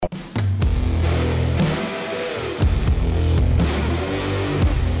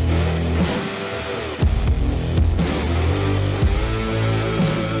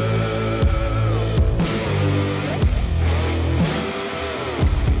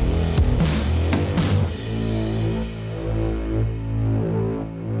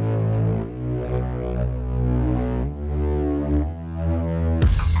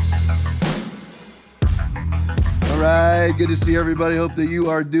right, good to see everybody. Hope that you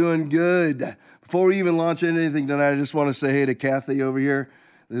are doing good. Before we even launch into anything tonight, I just want to say hey to Kathy over here.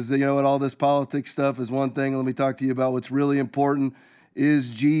 You know what, all this politics stuff is one thing. Let me talk to you about what's really important is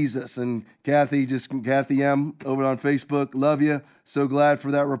Jesus. And Kathy M over on Facebook, love you. So glad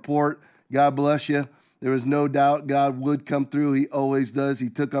for that report. God bless you. There was no doubt God would come through. He always does. He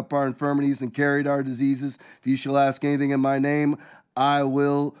took up our infirmities and carried our diseases. If you shall ask anything in my name, I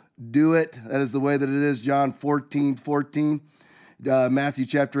will do it. That is the way that it is. John 14:14, Matthew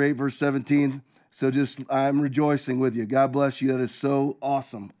chapter 8, verse 17. So I'm rejoicing with you. God bless you. That is so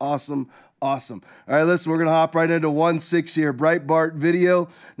awesome. Awesome. Awesome. All right, listen, we're going to hop right into 1-6 here. Breitbart video.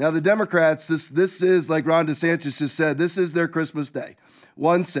 Now, the Democrats, this is, like Ron DeSantis just said, this is their Christmas day.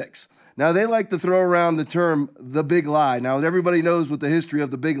 1-6. Now, they like to throw around the term, the big lie. Now, everybody knows what the history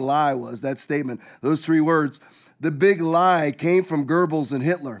of the big lie was, that statement, those three words. The big lie came from Goebbels and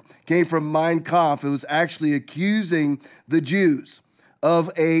Hitler, came from Mein Kampf. It was actually accusing the Jews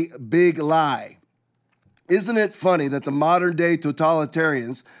of a big lie. Isn't it funny that the modern-day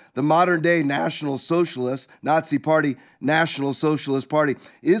totalitarians, the modern-day National Socialist, Nazi Party, National Socialist Party,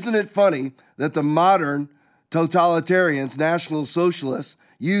 isn't it funny that the modern totalitarians, National Socialists,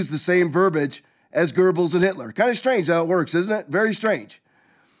 use the same verbiage as Goebbels and Hitler? Kind of strange how it works, isn't it? Very strange.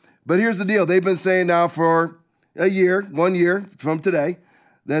 But here's the deal. They've been saying now for 1 year from today,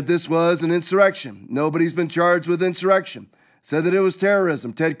 that this was an insurrection. Nobody's been charged with insurrection. Said that it was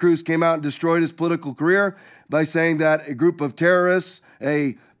terrorism. Ted Cruz came out and destroyed his political career by saying that a group of terrorists,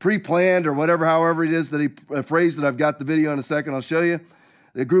 a pre-planned or whatever, however it is that he phrased it. I've got the video in a second. I'll show you.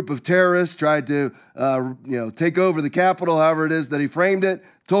 A group of terrorists tried to, take over the Capitol, however it is that he framed it.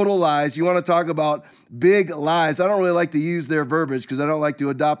 Total lies. You want to talk about big lies. I don't really like to use their verbiage because I don't like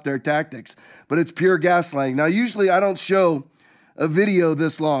to adopt their tactics, but it's pure gaslighting. Now, usually I don't show a video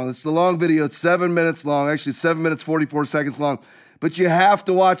this long. It's a long video. It's 7 minutes long. Actually, 7 minutes, 44 seconds long. But you have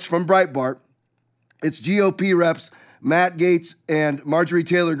to watch from Breitbart. It's GOP reps Matt Gaetz and Marjorie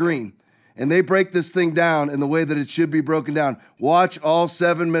Taylor Greene. And they break this thing down in the way that it should be broken down. Watch all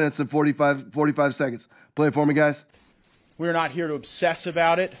 7 minutes and 45 seconds. Play it for me, guys. We're not here to obsess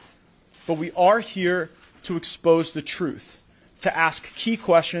about it, but we are here to expose the truth, to ask key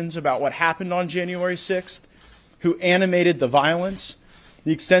questions about what happened on January 6th, who animated the violence,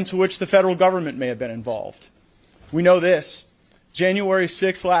 the extent to which the federal government may have been involved. We know this. January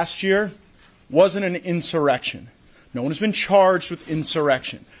 6th last year wasn't an insurrection. No one has been charged with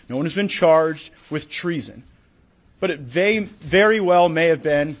insurrection. No one has been charged with treason. But it very well may have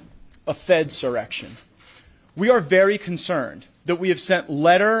been a Fedsurrection. We are very concerned that we have sent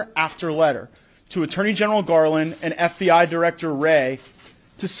letter after letter to Attorney General Garland and FBI Director Wray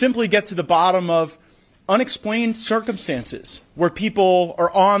to simply get to the bottom of unexplained circumstances where people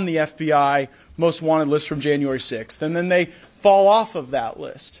are on the FBI most wanted list from January 6th, and then they fall off of that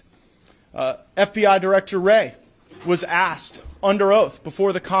list. FBI Director Wray was asked under oath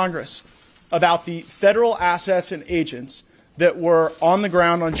before the Congress about the federal assets and agents that were on the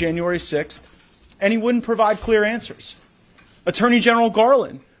ground on January 6th, and he wouldn't provide clear answers. Attorney General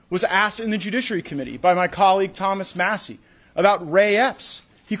Garland was asked in the Judiciary Committee by my colleague Thomas Massey about Ray Epps.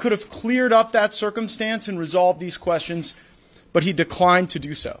 He could have cleared up that circumstance and resolved these questions, but he declined to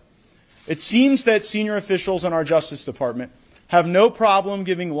do so. It seems that senior officials in our Justice Department have no problem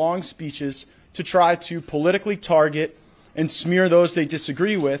giving long speeches to try to politically target and smear those they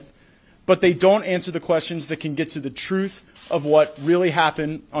disagree with, but they don't answer the questions that can get to the truth of what really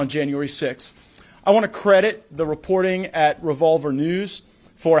happened on January 6th. I want to credit the reporting at Revolver News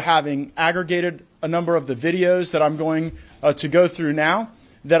for having aggregated a number of the videos that I'm going to go through now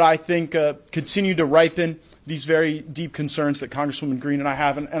that I think continue to ripen these very deep concerns that Congresswoman Greene and I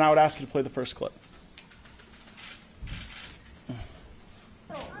have, and I would ask you to play the first clip.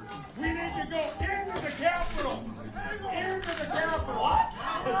 We need to go into the Capitol! Into the Capitol! What?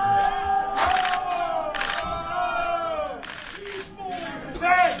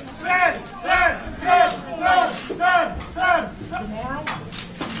 Tomorrow?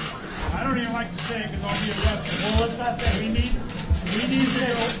 I don't even like to say it because I'll be arrested. Well, let's not say. We need to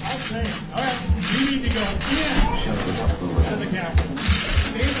go. I'll say it. All right. We need to go to the Capitol.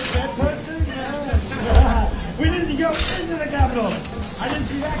 That person? We need to go into the Capitol. I didn't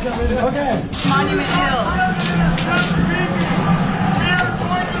see that coming. Okay. Monument Hill. We are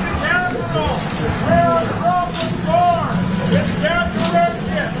going to the Capitol. Where our problems are. It's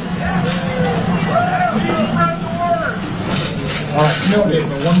capitalism. Please spread the word. All right, no,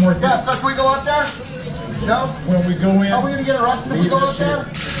 but one more thing. Yeah, so can we go up there? No? When we go in, Are we going to get arrested if we go up there?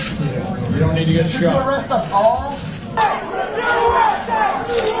 you don't need to get Did you shot. arrest us all?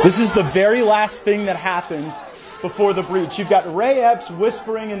 This is the very last thing that happens before the breach. You've got Ray Epps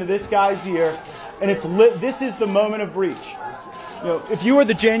whispering into this guy's ear, and it's lit. This is the moment of breach. You know, if you were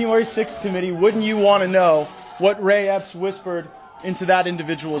the January 6th committee, wouldn't you want to know what Ray Epps whispered into that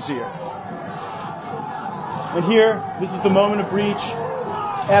individual's ear? And here, this is the moment of breach.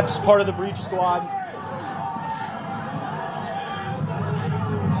 Epps, part of the breach squad.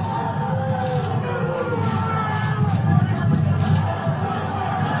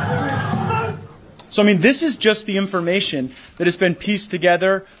 So, I mean, this is just the information that has been pieced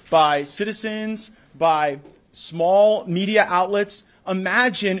together by citizens, by small media outlets.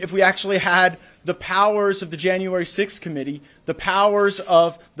 Imagine if we actually had the powers of the January 6th committee, the powers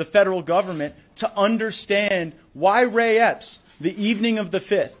of the federal government to understand why Ray Epps, the evening of the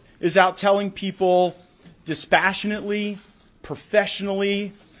 5th, is out telling people dispassionately,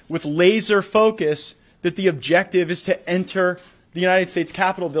 professionally, with laser focus that the objective is to enter the United States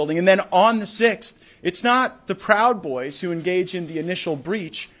Capitol building. And then on the 6th, it's not the Proud Boys who engage in the initial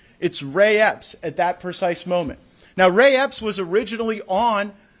breach. It's Ray Epps at that precise moment. Now, Ray Epps was originally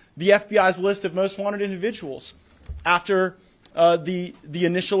on the FBI's list of most wanted individuals after the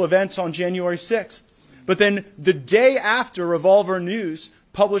initial events on January 6th. But then the day after, Revolver News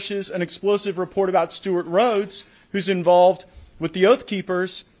publishes an explosive report about Stuart Rhodes, who's involved with the Oath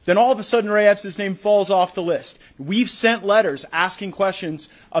Keepers. Then all of a sudden, Ray Epps' name falls off the list. We've sent letters asking questions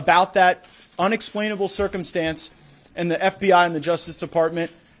about that unexplainable circumstance, and the FBI and the Justice Department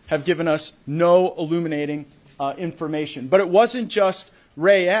have given us no illuminating information. But it wasn't just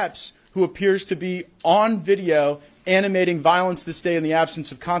Ray Epps who appears to be on video animating violence this day in the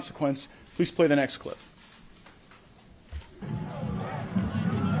absence of consequence. Please play the next clip.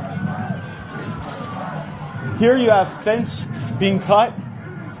 Here you have fence being cut,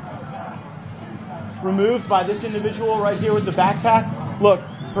 removed by this individual right here with the backpack. Look,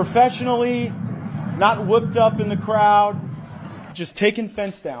 professionally, not whipped up in the crowd, just taking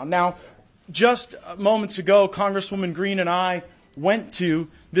fence down. Now, just moments ago, Congresswoman Green and I went to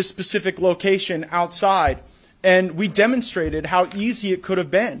this specific location outside, and we demonstrated how easy it could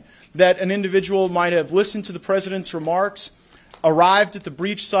have been that an individual might have listened to the president's remarks, arrived at the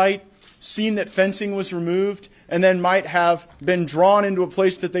breach site, seen that fencing was removed, and then might have been drawn into a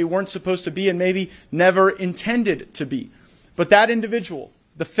place that they weren't supposed to be and maybe never intended to be. But that individual,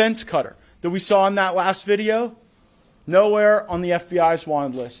 the fence cutter that we saw in that last video, nowhere on the FBI's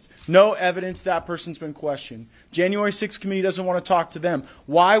wanted list. No evidence that person's been questioned. January 6th committee doesn't want to talk to them.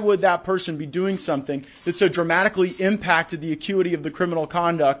 Why would that person be doing something that so dramatically impacted the acuity of the criminal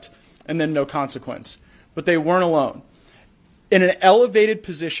conduct and then no consequence? But they weren't alone. In an elevated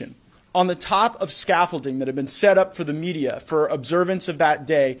position, on the top of scaffolding that had been set up for the media for observance of that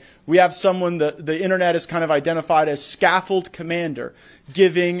day, we have someone that the internet has kind of identified as scaffold commander,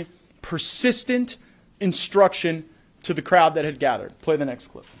 giving persistent instruction to the crowd that had gathered. Play the next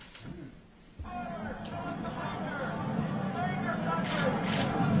clip. Don't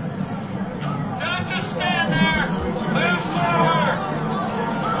just stand there. Move forward.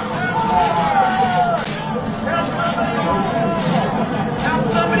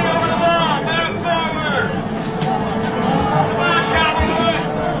 Help somebody over the wall. Move forward. Come on, Cowboy.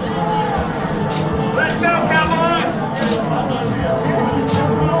 Let's go, Cowboy.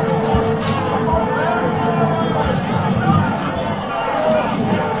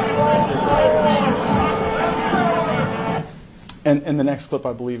 And the next clip,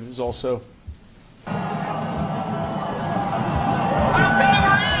 I believe, is also...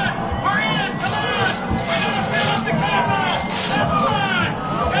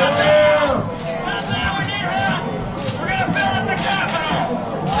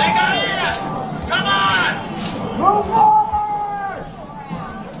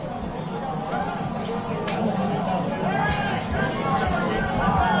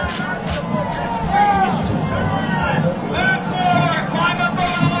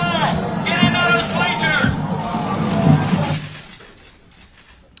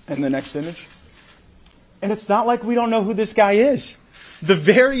 And the next image. And it's not like we don't know who this guy is. The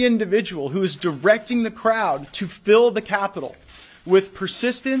very individual who is directing the crowd to fill the Capitol with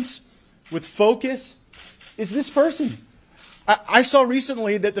persistence, with focus, is this person. I saw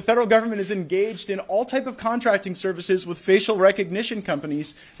recently that the federal government is engaged in all type of contracting services with facial recognition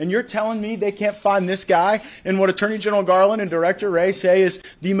companies, and you're telling me they can't find this guy in what Attorney General Garland and Director Wray say is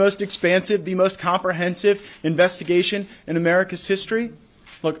the most expansive, the most comprehensive investigation in America's history?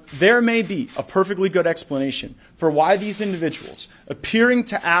 Look, there may be a perfectly good explanation for why these individuals, appearing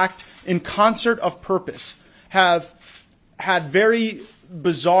to act in concert of purpose, have had very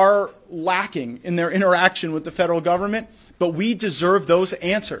bizarre lacking in their interaction with the federal government, but we deserve those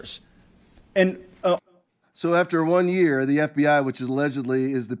answers. And So after 1 year, the FBI, which is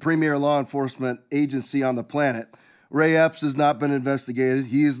allegedly is the premier law enforcement agency on the planet, Ray Epps has not been investigated.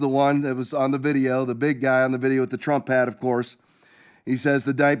 He is the one that was on the video, the big guy on the video with the Trump hat, of course. He says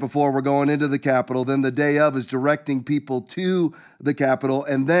the night before we're going into the Capitol, then the day of is directing people to the Capitol,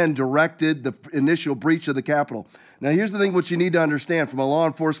 and then directed the initial breach of the Capitol. Now, here's the thing, what you need to understand from a law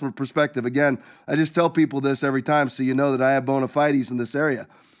enforcement perspective. Again, I just tell people this every time so you know that I have bona fides in this area.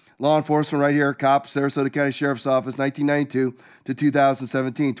 Law enforcement right here, cops, Sarasota County Sheriff's Office, 1992 to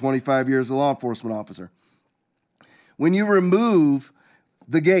 2017, 25 years as a law enforcement officer. When you remove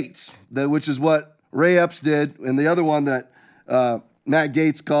the gates, which is what Ray Epps did, and the other one that Matt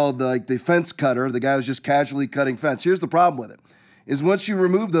Gaetz called the fence cutter, the guy who's just casually cutting fence. Here's the problem with it, is once you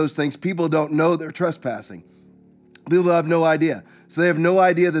remove those things, people don't know they're trespassing. People have no idea. So they have no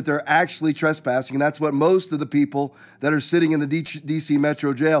idea that they're actually trespassing, and that's what most of the people that are sitting in the D.C.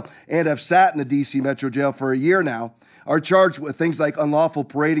 Metro Jail and have sat in the D.C. Metro Jail for a year now are charged with things like unlawful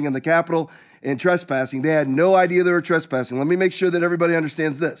parading in the Capitol and trespassing. They had no idea they were trespassing. Let me make sure that everybody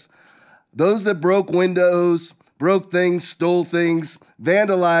understands this. Those that broke windows, broke things, stole things,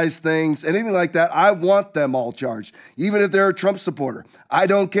 vandalized things, anything like that, I want them all charged. Even if they're a Trump supporter. I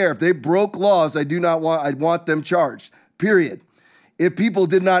don't care. If they broke laws, I want them charged. Period. If people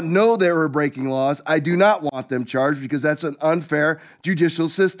did not know they were breaking laws, I do not want them charged because that's an unfair judicial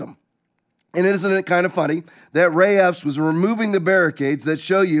system. And isn't it kind of funny that Ray Epps was removing the barricades that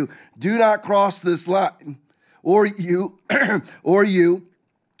show you, do not cross this line, or you are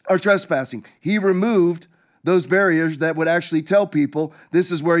trespassing. He removed those barriers that would actually tell people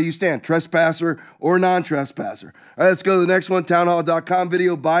this is where you stand, trespasser or non-trespasser. All right, let's go to the next one, townhall.com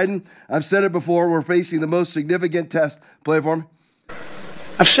video. Biden, I've said it before, we're facing the most significant test. Play it for me.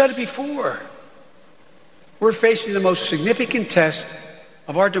 I've said it before. We're facing the most significant test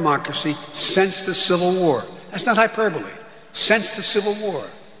of our democracy since the Civil War. That's not hyperbole. Since the Civil War.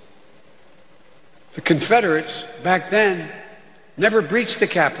 The Confederates back then never breached the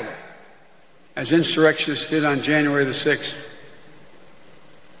Capitol, as insurrectionists did on January the 6th.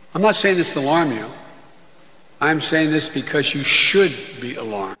 I'm not saying this to alarm you. I'm saying this because you should be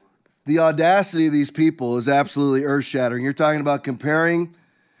alarmed. The audacity of these people is absolutely earth-shattering. You're talking about comparing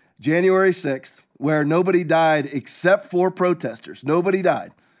January 6th, where nobody died except for protesters. Nobody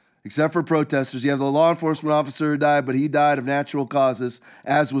died except for protesters. You have the law enforcement officer who died, but he died of natural causes,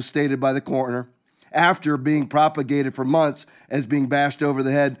 as was stated by the coroner, after being propagated for months as being bashed over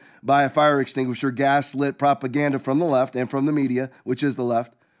the head by a fire extinguisher, gaslit propaganda from the left and from the media, which is the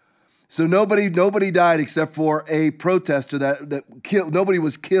left. So nobody died except for a protester that killed. Nobody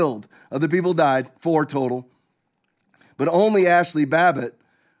was killed. Other people died, 4 total. But only Ashley Babbitt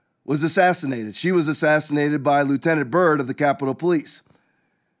was assassinated. She was assassinated by Lieutenant Byrd of the Capitol Police.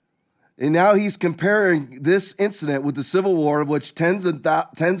 And now he's comparing this incident with the Civil War, of which tens of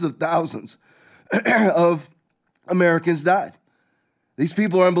thousands of Americans died. These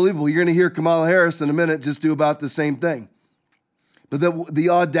people are unbelievable. You're going to hear Kamala Harris in a minute just do about the same thing. But the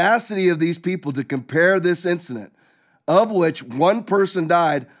audacity of these people to compare this incident, of which one person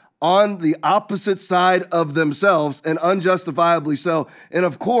died on the opposite side of themselves, and unjustifiably so. And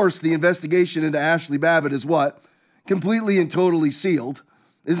of course, the investigation into Ashley Babbitt is what? Completely and totally sealed.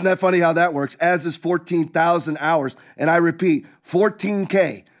 Isn't that funny how that works? As is 14,000 hours. And I repeat,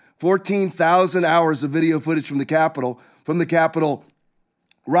 14,000 hours of video footage from the Capitol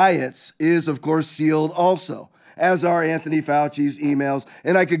riots is, of course, sealed also, as are Anthony Fauci's emails,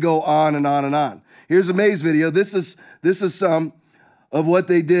 and I could go on and on and on. Here's a Maze video. This is some of what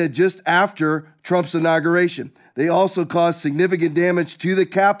they did just after Trump's inauguration. They also caused significant damage to the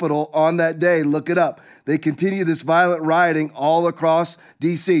Capitol on that day. Look it up. They continue this violent rioting all across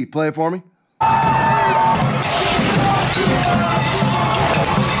D.C. Play it for me.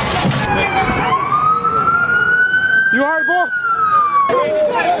 You all right, boss?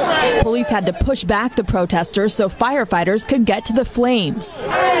 Police had to push back the protesters so firefighters could get to the flames.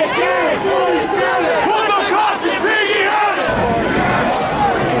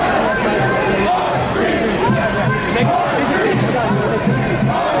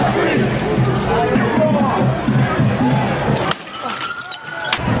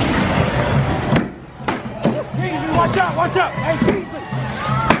 Watch out, watch out. Hey, Kingsley.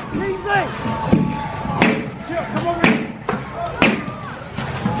 Kingsley. Here, come over here.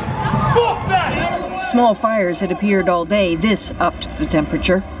 Fuck that. Small fires had appeared all day. This upped the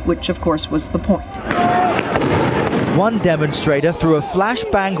temperature, which of course was the point. One demonstrator threw a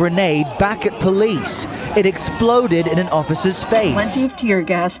flashbang grenade back at police. It exploded in an officer's face. Plenty of tear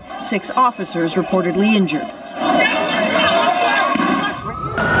gas. 6 officers reportedly injured.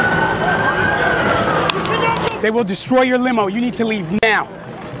 They will destroy your limo. You need to leave now.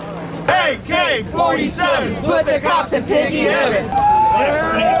 AK-47, put the cops in piggy heaven.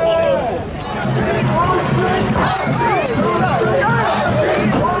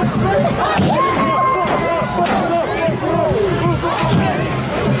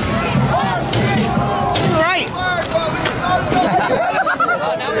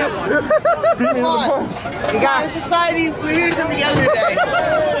 Come on. As a society, we're here to come together today.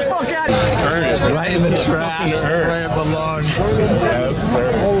 Right in the trash where it belongs. Yes,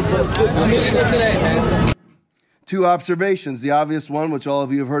 sir. Two observations. The obvious one, which all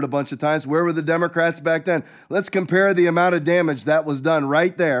of you have heard a bunch of times, where were the Democrats back then? Let's compare the amount of damage that was done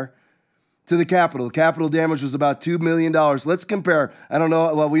right there to the Capitol. The Capitol damage was about $2 million. Let's compare. I don't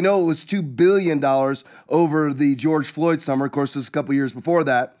know. Well, we know it was $2 billion over the George Floyd summer. Of course, this was a couple years before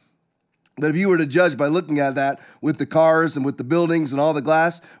that. But if you were to judge by looking at that with the cars and with the buildings and all the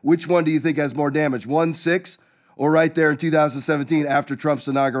glass, which one do you think has more damage? 1.6 or right there in 2017 after Trump's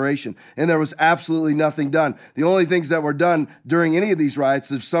inauguration? And there was absolutely nothing done. The only things that were done during any of these riots,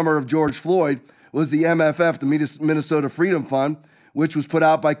 the summer of George Floyd, was the MFF, the Minnesota Freedom Fund, which was put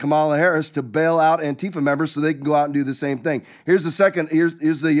out by Kamala Harris to bail out Antifa members so they can go out and do the same thing. Here's the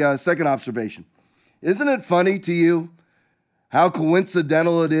second observation. Isn't it funny to you how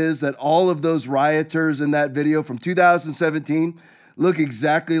coincidental it is that all of those rioters in that video from 2017 look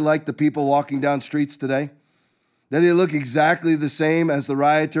exactly like the people walking down streets today? That they look exactly the same as the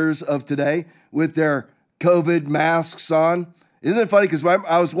rioters of today with their COVID masks on? Isn't it funny? Because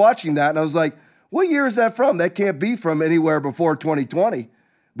I was watching that and I was like, what year is that from? That can't be from anywhere before 2020.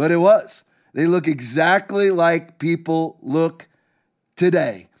 But it was. They look exactly like people look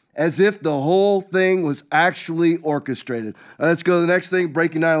today, as if the whole thing was actually orchestrated. Let's go to the next thing,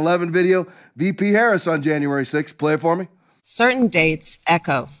 breaking 9/11 video. VP Harris on January 6th. Play it for me. Certain dates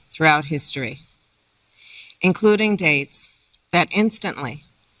echo throughout history, including dates that instantly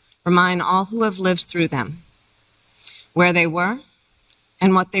remind all who have lived through them where they were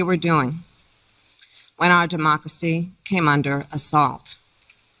and what they were doing when our democracy came under assault.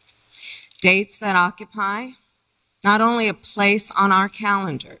 Dates that occupy not only a place on our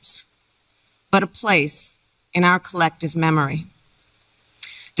calendars, but a place in our collective memory.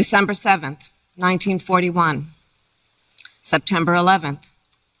 December 7th, 1941, September 11th,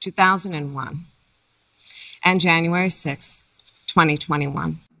 2001, and January 6th,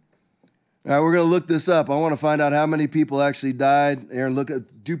 2021. All right, we're going to look this up. I want to find out how many people actually died. Aaron,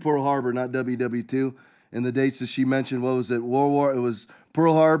 do Pearl Harbor, not WW2. And the dates that she mentioned, what was it? It was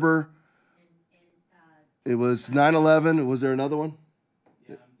Pearl Harbor. It was 9/11. Was there another one?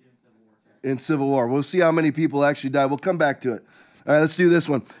 Yeah, in Civil War. We'll see how many people actually died. We'll come back to it. All right, let's do this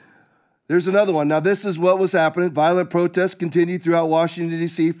one. There's another one. Now, this is what was happening. Violent protests continued throughout Washington,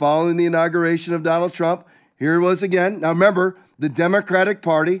 D.C. following the inauguration of Donald Trump. Here it was again. Now, remember, the Democratic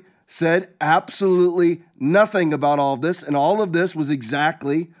Party said absolutely nothing about all of this, and all of this was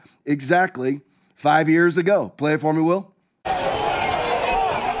exactly 5 years ago. Play it for me, Will.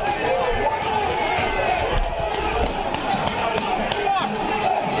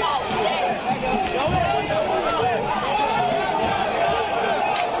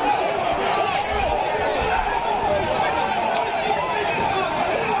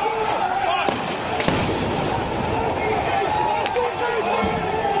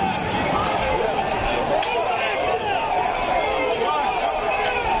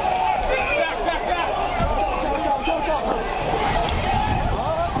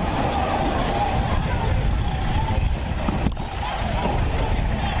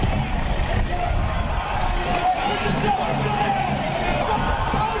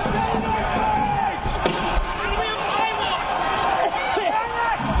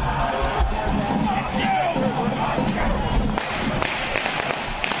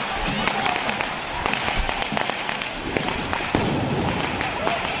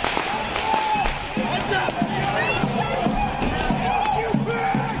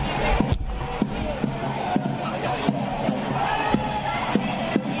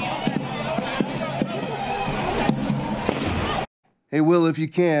 Hey, Will, if you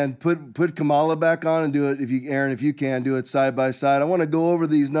can, put Kamala back on and do it. Aaron, if you can, do it side by side. I want to go over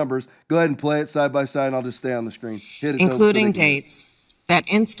these numbers. Go ahead and play it side by side, and I'll just stay on the screen. Hit it, including dates that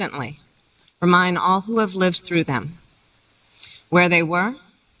instantly remind all who have lived through them where they were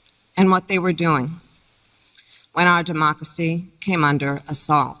and what they were doing when our democracy came under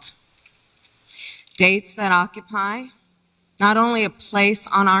assault. Dates that occupy not only a place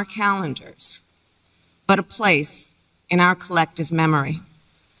on our calendars, but a place in our collective memory.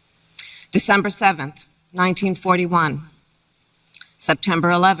 December 7th, 1941, September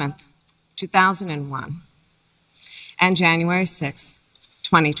 11th, 2001, and January 6th,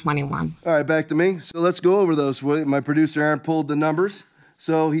 2021. All right, back to me. So let's go over those. My producer, Aaron, pulled the numbers.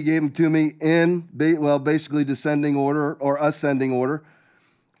 So he gave them to me in, basically descending order or ascending order.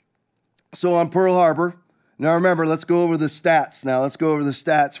 So on Pearl Harbor, now remember, let's go over the stats now. Let's go over the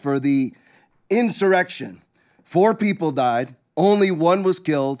stats for the insurrection. 4 people died, only 1 was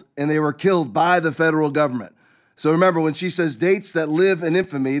killed, and they were killed by the federal government. So remember, when she says dates that live in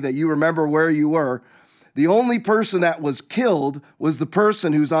infamy, that you remember where you were, the only person that was killed was the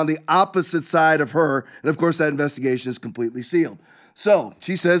person who's on the opposite side of her. And of course, that investigation is completely sealed. So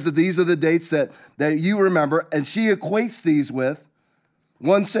she says that these are the dates that you remember, and she equates these with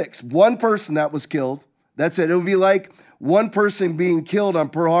 1/6. 1 person that was killed. That's it. It would be like 1 person being killed on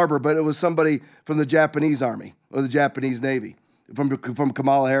Pearl Harbor, but it was somebody from the Japanese Army or the Japanese Navy, from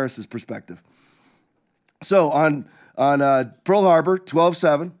Kamala Harris's perspective. So on Pearl Harbor,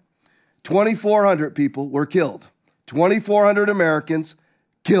 12/7, 2,400 people were killed. 2,400 Americans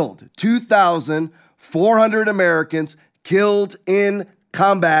killed. 2,400 Americans killed in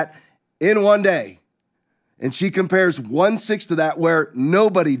combat in one day. And she compares 1/6 to that, where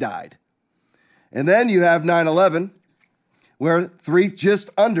nobody died. And then you have 9/11, where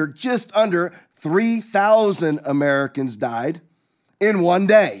just under 3,000 Americans died in one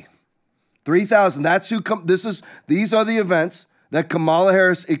day. 3,000. That's who these are the events that Kamala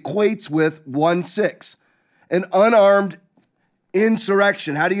Harris equates with 1/6. An unarmed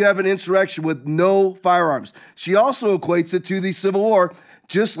insurrection. How do you have an insurrection with no firearms? She also equates it to the Civil War,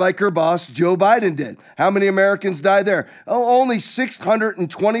 just like her boss, Joe Biden, did. How many Americans died there? Oh, only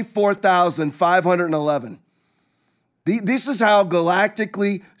 624,511. This is how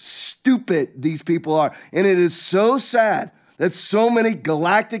galactically stupid these people are. And it is so sad that so many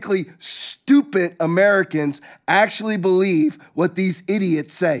galactically stupid Americans actually believe what these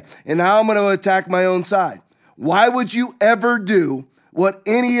idiots say. And now I'm going to attack my own side. Why would you ever do what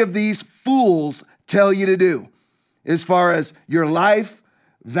any of these fools tell you to do? As far as your life,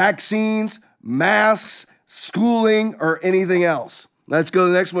 vaccines, masks, schooling, or anything else. Let's go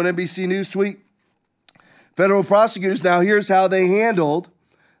to the next one, NBC News tweet. Federal prosecutors, now here's how they handled,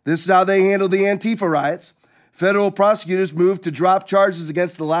 this is how they handled the Antifa riots. Federal prosecutors moved to drop charges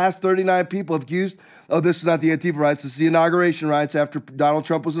against the last 39 people accused. Oh, this is not the Antifa riots. This is the inauguration riots after Donald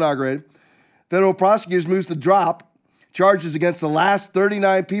Trump was inaugurated. Federal prosecutors moved to drop charges against the last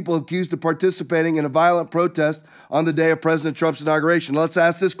 39 people accused of participating in a violent protest on the day of President Trump's inauguration. Let's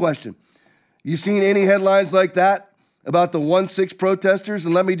ask this question. You seen any headlines like that about the 1/6 protesters?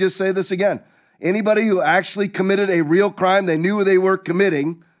 And let me just say this again. Anybody who actually committed a real crime they knew they were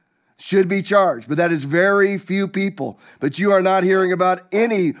committing should be charged, but that is very few people. But you are not hearing about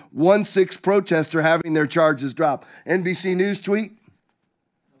any 1/6 protester having their charges dropped. NBC News tweet.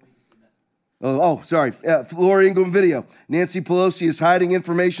 Sorry. Laura Ingraham video. Nancy Pelosi is hiding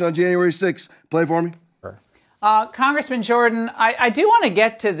information on January 6th. Play for me. Congressman Jordan, I do want to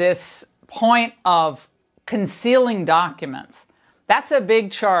get to this point of concealing documents. That's a big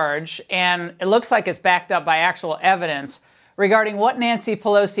charge, and it looks like it's backed up by actual evidence regarding what Nancy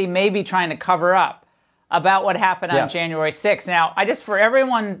Pelosi may be trying to cover up about what happened on January 6th. Now, for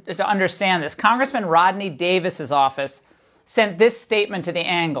everyone to understand this, Congressman Rodney Davis's office sent this statement to the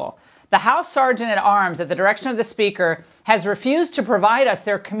Angle. The House Sergeant at Arms, at the direction of the Speaker, has refused to provide us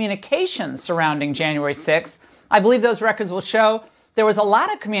their communications surrounding January 6th. I believe those records will show there was a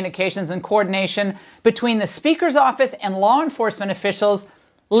lot of communications and coordination between the Speaker's office and law enforcement officials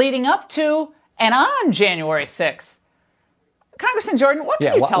leading up to and on January 6th. Congressman Jordan, what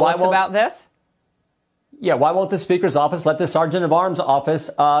can you tell us about this? Yeah, why won't the Speaker's office let the Sergeant of Arms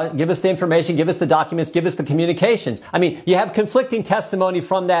office give us the information, give us the documents, give us the communications? I mean, you have conflicting testimony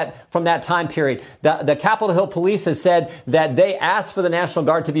from that time period. The Capitol Hill Police has said that they asked for the National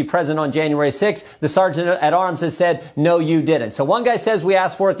Guard to be present on January 6th. The Sergeant at Arms has said, no, you didn't. So one guy says we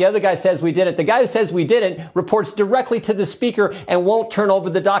asked for it. The other guy says we didn't. The guy who says we didn't reports directly to the Speaker and won't turn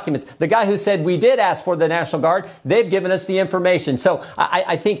over the documents. The guy who said we did ask for the National Guard, they've given us the information. So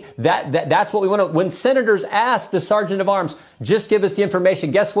I think that's what we want to, when Senators asked the Sergeant of Arms, just give us the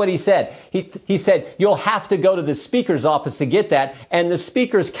information. Guess what he said? He said, you'll have to go to the Speaker's office to get that. And the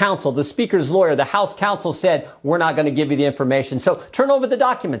Speaker's counsel, the Speaker's lawyer, the House counsel said, we're not going to give you the information. So turn over the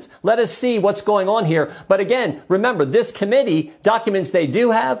documents. Let us see what's going on here. But again, remember, this committee, documents they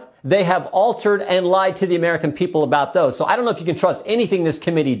do have, they have altered and lied to the American people about those. So I don't know if you can trust anything this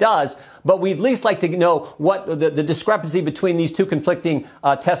committee does, but we'd at least like to know what the discrepancy between these two conflicting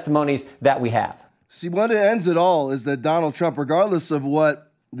testimonies that we have. See, what ends it all is that Donald Trump, regardless of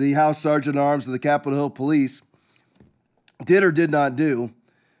what the House Sergeant at Arms of the Capitol Hill Police did or did not do,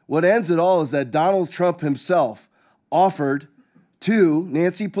 what ends it all is that Donald Trump himself offered to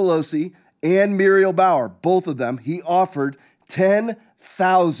Nancy Pelosi and Muriel Bauer, both of them, he offered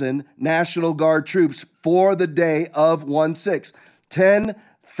 10,000 National Guard troops for the day of 1/6.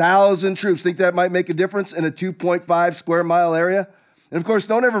 10,000 troops. Think that might make a difference in a 2.5 square mile area? And of course,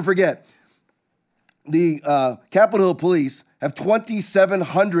 don't ever forget, the Capitol Hill Police have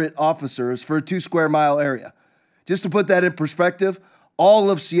 2,700 officers for a 2 square mile area. Just to put that in perspective, all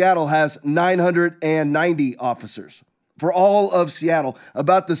of Seattle has 990 officers. For all of Seattle,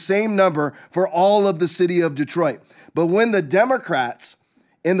 about the same number for all of the city of Detroit. But when the Democrats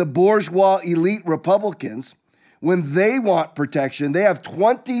and the bourgeois elite Republicans, when they want protection, they have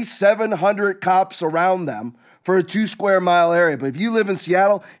 2,700 cops around them for a 2 square mile area. But if you live in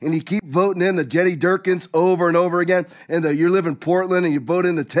Seattle and you keep voting in the Jenny Durkins over and over again, and you live in Portland and you vote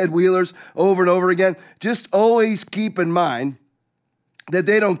in the Ted Wheelers over and over again, just always keep in mind that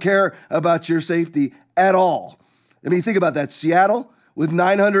they don't care about your safety at all. I mean, think about that. Seattle, with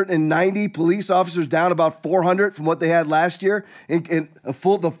 990 police officers, down about 400 from what they had last year, in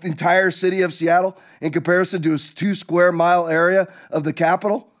the entire city of Seattle, in comparison to a 2 square mile area of the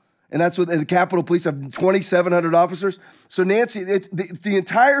Capitol. And that's what the Capitol Police have 2,700 officers. So Nancy, the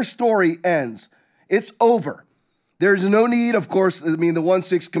entire story ends. It's over. There's no need, of course. I mean, the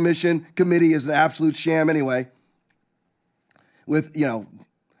 1/6 committee is an absolute sham anyway. With,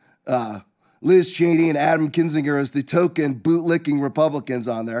 Liz Cheney and Adam Kinzinger as the token bootlicking Republicans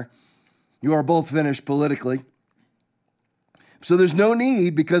on there. You are both finished politically. So there's no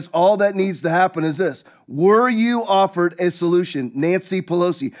need, because all that needs to happen is this. Were you offered a solution, Nancy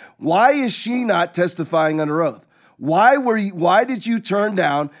Pelosi? Why is she not testifying under oath? Why did you turn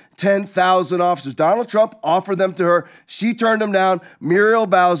down 10,000 officers? Donald Trump offered them to her. She turned them down. Muriel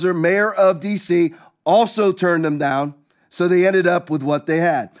Bowser, mayor of D.C., also turned them down. So they ended up with what they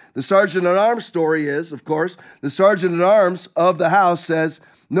had. The sergeant-at-arms story is, of course, the sergeant-at-arms of the House says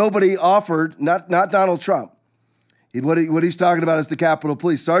nobody offered, not Donald Trump. What he's talking about is the Capitol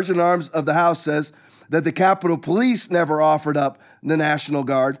Police. Sergeant-at-arms of the House says that the Capitol Police never offered up the National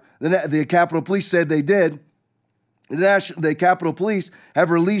Guard. The Capitol Police said they did. The Capitol Police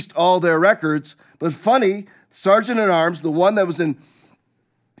have released all their records. But funny, Sergeant-at-arms, the one that was in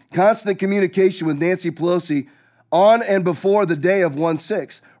constant communication with Nancy Pelosi on and before the day of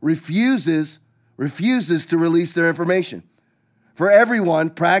 1/6, refuses to release their information. For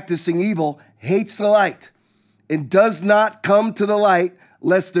everyone practicing evil hates the light and does not come to the light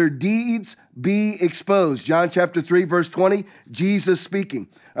lest their deeds be exposed. John chapter 3, verse 20, Jesus speaking.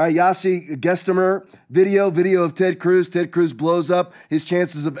 All right, Yossi Gestamer video of Ted Cruz. Ted Cruz blows up his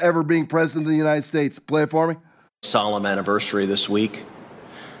chances of ever being president of the United States. Play it for me. Solemn anniversary this week,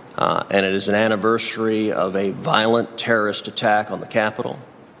 and it is an anniversary of a violent terrorist attack on the Capitol,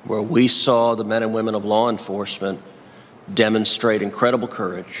 where we saw the men and women of law enforcement demonstrate incredible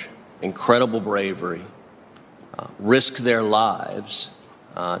courage, incredible bravery, risk their lives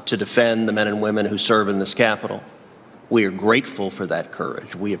to defend the men and women who serve in this Capitol. We are grateful for that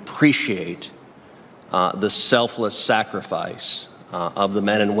courage. We appreciate the selfless sacrifice of the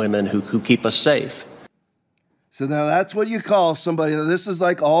men and women who keep us safe. So now that's what you call somebody. Now this is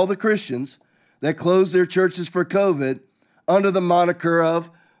like all the Christians that close their churches for COVID under the moniker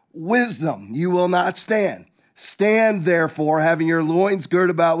of wisdom. You will not stand. Stand, therefore, having your loins girt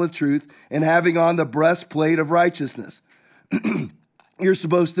about with truth and having on the breastplate of righteousness. You're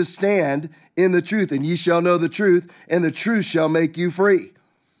supposed to stand in the truth, and ye shall know the truth, and the truth shall make you free.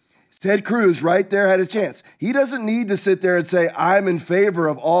 Ted Cruz right there had a chance. He doesn't need to sit there and say, I'm in favor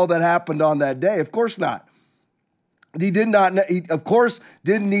of all that happened on that day. Of course not. He, of course,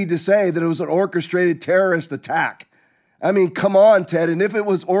 didn't need to say that it was an orchestrated terrorist attack. I mean, come on, Ted. And if it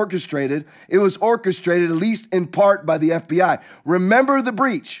was orchestrated at least in part by the FBI. Remember the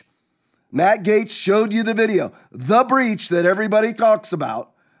breach. Matt Gaetz showed you the video. The breach that everybody talks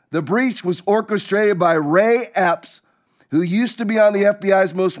about. The breach was orchestrated by Ray Epps, who used to be on the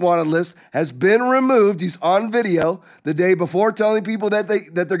FBI's most wanted list, has been removed. He's on video the day before telling people that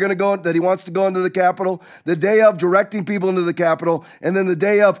they're going to go, that he wants to go into the Capitol, the day of directing people into the Capitol, and then the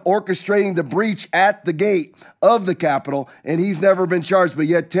day of orchestrating the breach at the gate of the Capitol, and he's never been charged. But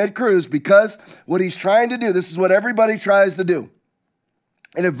yet Ted Cruz, because what he's trying to do, this is what everybody tries to do,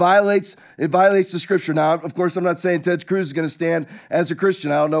 and it violates the scripture. Now, of course, I'm not saying Ted Cruz is going to stand as a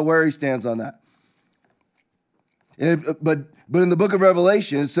Christian. I don't know where he stands on that. But in the book of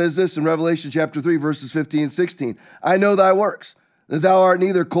Revelation, it says this in Revelation chapter 3, verses 15 and 16. I know thy works, that thou art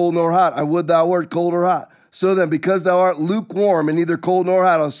neither cold nor hot. I would thou wert cold or hot. So then, because thou art lukewarm and neither cold nor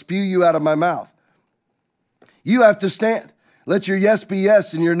hot, I'll spew you out of my mouth. You have to stand. Let your yes be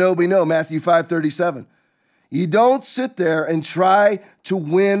yes and your no be no. Matthew 5:37. You don't sit there and try to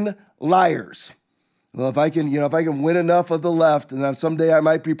win liars. Well, if I can win enough of the left, and then someday I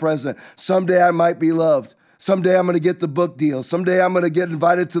might be president, someday I might be loved, someday I'm going to get the book deal, someday I'm going to get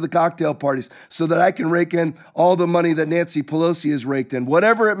invited to the cocktail parties so that I can rake in all the money that Nancy Pelosi has raked in,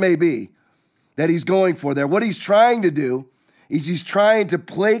 whatever it may be that he's going for there. What he's trying to do is he's trying to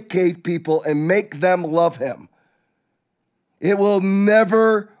placate people and make them love him. It will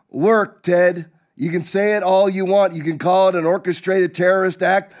never work, Ted. You can say it all you want. You can call it an orchestrated terrorist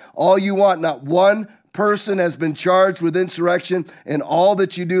act all you want. Not one person has been charged with insurrection, and all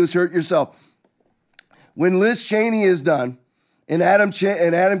that you do is hurt yourself. When Liz Cheney is done and Adam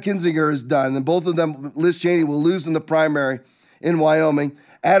Kinzinger is done, and both of them, Liz Cheney will lose in the primary in Wyoming,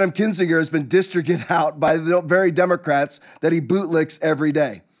 Adam Kinzinger has been districted out by the very Democrats that he bootlicks every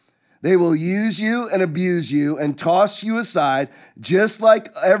day. They will use you and abuse you and toss you aside, just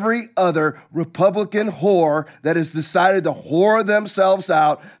like every other Republican whore that has decided to whore themselves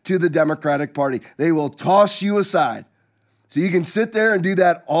out to the Democratic Party. They will toss you aside. So you can sit there and do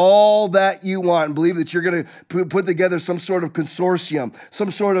that all that you want and believe that you're going to put together some sort of consortium, some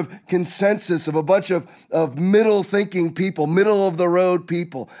sort of consensus of a bunch of middle-thinking people, middle-of-the-road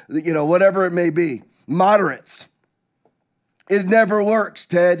people, whatever it may be, moderates. It never works,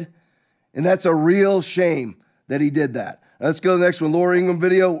 Ted. And that's a real shame that he did that. Let's go to the next one. Laura Ingraham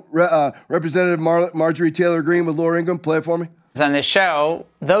video. Representative Marjorie Taylor Greene with Laura Ingraham. Play it for me. On this show,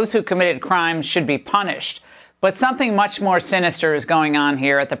 those who committed crimes should be punished. But something much more sinister is going on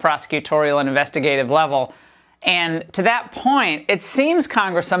here at the prosecutorial and investigative level. And to that point, it seems,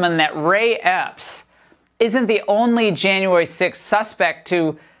 Congresswoman, that Ray Epps isn't the only January 6th suspect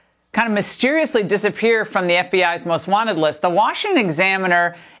to kind of mysteriously disappear from the FBI's most wanted list. The Washington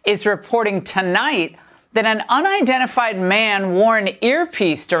Examiner is reporting tonight that an unidentified man wore an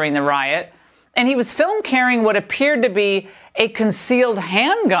earpiece during the riot, and he was filmed carrying what appeared to be a concealed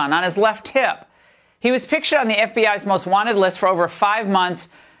handgun on his left hip. He was pictured on the FBI's most wanted list for over 5 months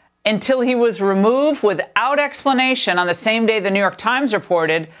until he was removed without explanation on the same day the New York Times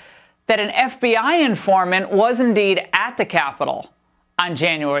reported that an FBI informant was indeed at the Capitol on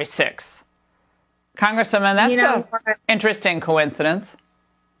January 6th. Congresswoman, that's an interesting coincidence.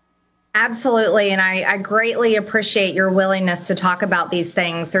 Absolutely, and I greatly appreciate your willingness to talk about these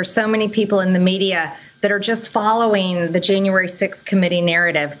things. There's so many people in the media that are just following the January 6th committee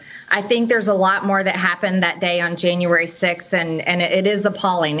narrative. I think there's a lot more that happened that day on January 6th, and it is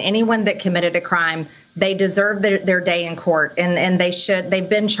appalling. Anyone that committed a crime, they deserve their day in court, and they've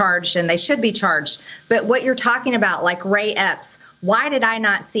been charged, and they should be charged. But what you're talking about, like Ray Epps, why did I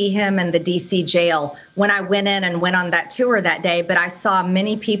not see him in the D.C. jail when I went in and went on that tour that day? But I saw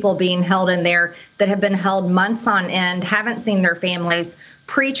many people being held in there that have been held months on end, haven't seen their families,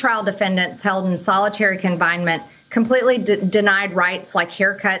 pretrial defendants held in solitary confinement, completely denied rights like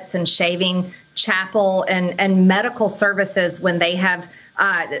haircuts and shaving, chapel, and medical services when they have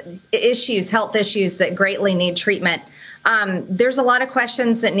health issues that greatly need treatment. There's a lot of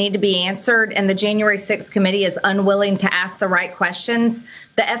questions that need to be answered, and the January 6th committee is unwilling to ask the right questions.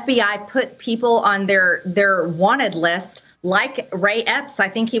 The FBI put people on their wanted list, like Ray Epps, I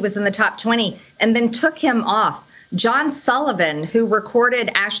think he was in the top 20, and then took him off. John Sullivan, who recorded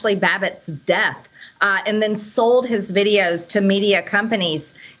Ashley Babbitt's death, and then sold his videos to media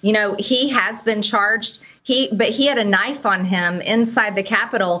companies. He has been charged. But he had a knife on him inside the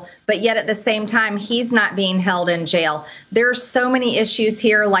Capitol, but yet at the same time, he's not being held in jail. There are so many issues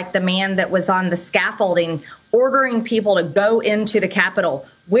here, like the man that was on the scaffolding ordering people to go into the Capitol.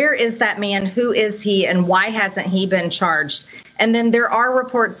 Where is that man? Who is he? And why hasn't he been charged? And then there are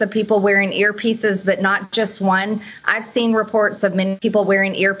reports of people wearing earpieces, but not just one. I've seen reports of many people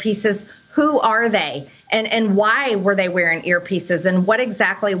wearing earpieces. Who are they? And why were they wearing earpieces? And what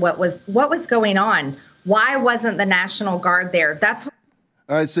was going on? Why wasn't the National Guard there?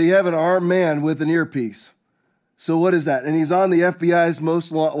 All right, so you have an armed man with an earpiece. So what is that? And he's on the FBI's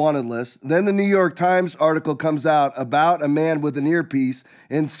most wanted list. Then the New York Times article comes out about a man with an earpiece,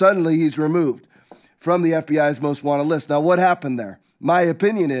 and suddenly he's removed from the FBI's most wanted list. Now, what happened there? My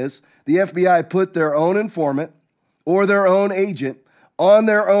opinion is the FBI put their own informant or their own agent on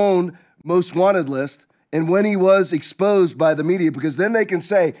their own most wanted list, and when he was exposed by the media, because then they can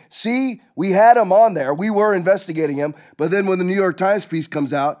say, see, we had him on there. We were investigating him. But then when the New York Times piece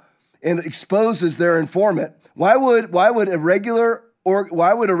comes out and exposes their informant, why would a regular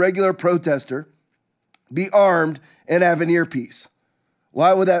protester be armed and have an earpiece?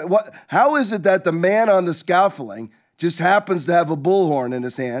 Why would that? How is it that the man on the scaffolding just happens to have a bullhorn in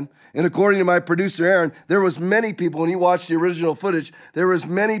his hand. And according to my producer, Aaron, there was many people, when he watched the original footage, there was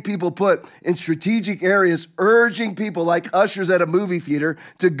many people put in strategic areas urging people like ushers at a movie theater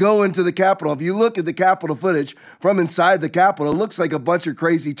to go into the Capitol. If you look at the Capitol footage from inside the Capitol, it looks like a bunch of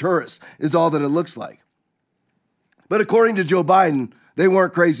crazy tourists is all that it looks like. But according to Joe Biden, they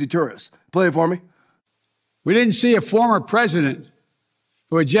weren't crazy tourists. Play it for me. We didn't see a former president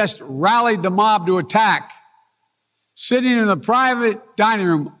who had just rallied the mob to attack, sitting in the private dining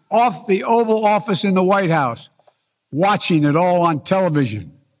room off the Oval Office in the White House, watching it all on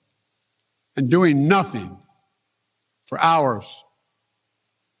television and doing nothing for hours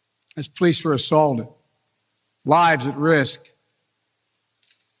as police were assaulted, lives at risk,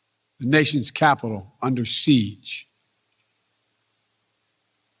 the nation's capital under siege.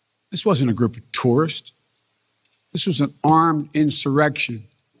 This wasn't a group of tourists. This was an armed insurrection.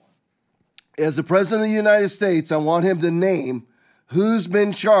 As the President of the United States, I want him to name who's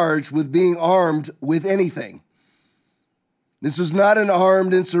been charged with being armed with anything. This was not an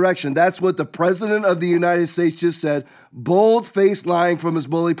armed insurrection. That's what the President of the United States just said, bold-faced lying from his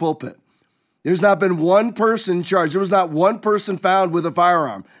bully pulpit. There's not been one person charged. There was not one person found with a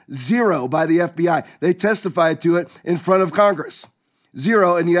firearm. 0 by the FBI. They testified to it in front of Congress.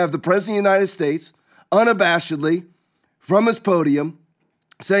 0, and you have the President of the United States unabashedly from his podium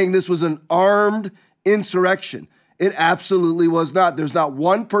saying this was an armed insurrection. It absolutely was not. There's not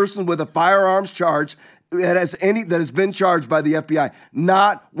one person with a firearms charge that has been charged by the FBI.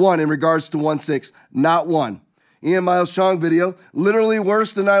 Not one in regards to 1-6. Not one. Ian Miles Chong video, literally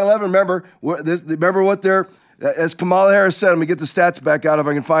worse than 9/11. Remember what they're, as Kamala Harris said, let me get the stats back out if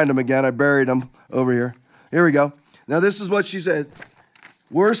I can find them again. I buried them over here. Here we go. Now this is what she said.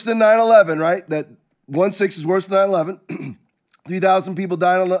 Worse than 9/11, right? That 1-6 is worse than 9/11. 3,000 people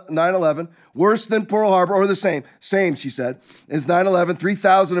died on 9/11. Worse than Pearl Harbor, or the same, she said, as 9/11.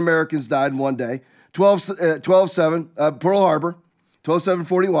 3,000 Americans died in one day. 12/7, Pearl Harbor,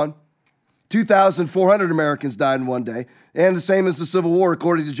 12/7/41. 2,400 Americans died in one day. And the same as the Civil War,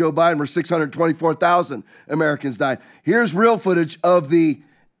 according to Joe Biden, where 624,000 Americans died. Here's real footage of the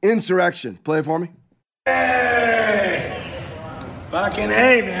insurrection. Play it for me. Hey! Fucking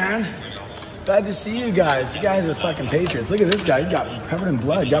hey, man. Glad to see you guys. You guys are fucking patriots. Look at this guy. He's got covered in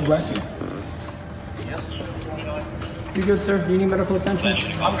blood. God bless you. Yes. You good, sir? Do you need medical attention?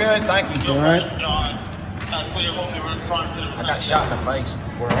 I'm good, thank you. All right. I got shot in the face.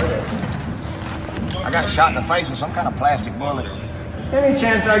 Where are they? I got shot in the face with some kind of plastic bullet. Any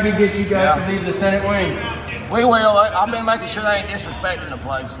chance I could get you guys to leave the Senate wing? We will. I've been making sure they ain't disrespecting the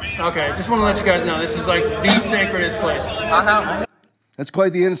place. Okay, just want to let you guys know this is like the sacredest place. I know. That's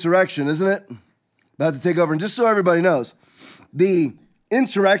quite the insurrection, isn't it? About to take over. And just so everybody knows, the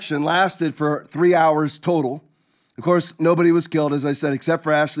insurrection lasted for 3 hours total. Of course, nobody was killed, as I said, except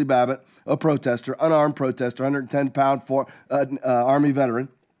for Ashley Babbitt, a protester, unarmed protester, 110-pound Army veteran,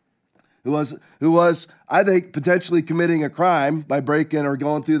 who was, I think, potentially committing a crime by breaking or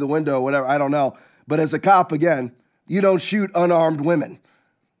going through the window or whatever. I don't know. But as a cop, again, you don't shoot unarmed women.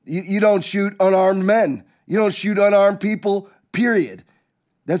 You don't shoot unarmed men. You don't shoot unarmed people, period.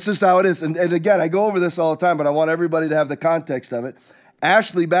 That's just how it is. And again, I go over this all the time, but I want everybody to have the context of it.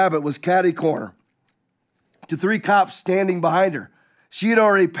 Ashley Babbitt was catty corner to 3 cops standing behind her. She had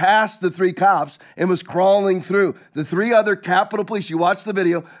already passed the 3 cops and was crawling through. The 3 other Capitol Police, you watch the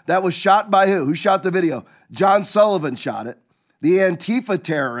video, that was shot by who? Who shot the video? John Sullivan shot it. The Antifa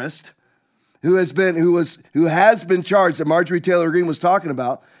terrorist who has been charged, that Marjorie Taylor Greene was talking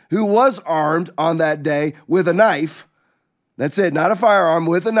about, who was armed on that day with a knife. That's it, not a firearm,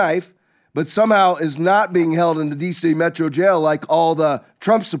 with a knife, but somehow is not being held in the D.C. Metro Jail like all the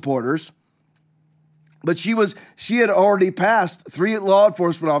Trump supporters. But she had already passed 3 law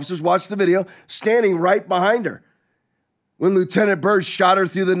enforcement officers, watched the video, standing right behind her when Lieutenant Byrd shot her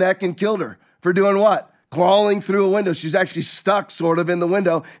through the neck and killed her for doing what? Crawling through a window. She's actually stuck sort of in the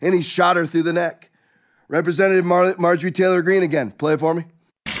window, and he shot her through the neck. Representative Marjorie Taylor Greene again. Play it for me.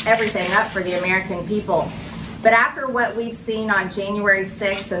 Everything up for the American people. But after what we've seen on January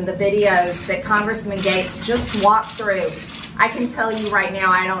 6th and the videos that Congressman Gates just walked through, I can tell you right now,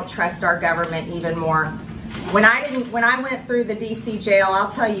 I don't trust our government even more. When I went through the D.C. jail,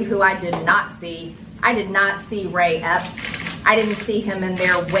 I'll tell you who I did not see. I did not see Ray Epps. I didn't see him in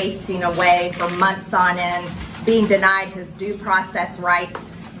there wasting away for months on end, being denied his due process rights,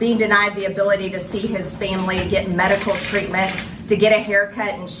 being denied the ability to see his family, to get medical treatment, to get a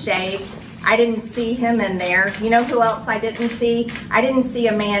haircut and shave. I didn't see him in there. You know who else I didn't see? I didn't see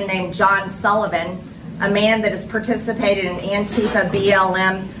a man named John Sullivan, a man that has participated in Antifa,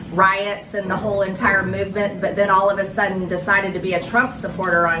 BLM, riots and the whole entire movement, but then all of a sudden decided to be a Trump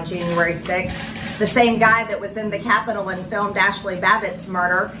supporter on January 6th. The same guy that was in the Capitol and filmed Ashley Babbitt's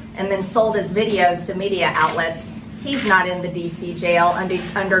murder and then sold his videos to media outlets. He's not in the D.C. jail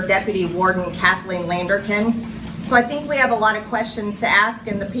under Deputy Warden Kathleen Landerkin. So I think we have a lot of questions to ask,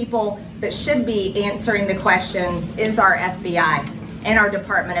 and the people that should be answering the questions is our FBI and our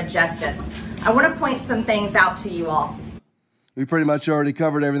Department of Justice. I want to point some things out to you all. We pretty much already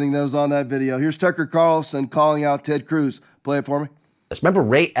covered everything that was on that video. Here's Tucker Carlson calling out Ted Cruz. Play it for me. Remember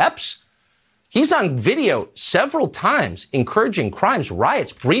Ray Epps? He's on video several times encouraging crimes,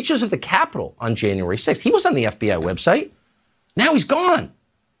 riots, breaches of the Capitol on January 6th. He was on the FBI website. Now he's gone.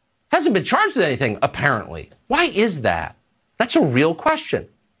 Hasn't been charged with anything, apparently. Why is that? That's a real question.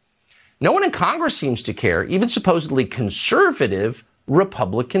 No one in Congress seems to care, even supposedly conservative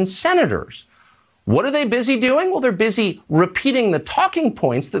Republican senators. What are they busy doing? Well, they're busy repeating the talking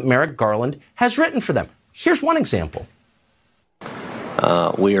points that Merrick Garland has written for them. Here's one example.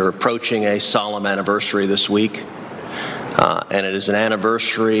 We are approaching a solemn anniversary this week, and it is an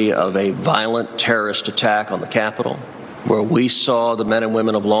anniversary of a violent terrorist attack on the Capitol, where we saw the men and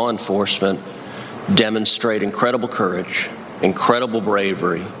women of law enforcement demonstrate incredible courage, incredible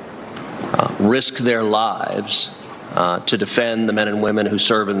bravery, risk their lives to defend the men and women who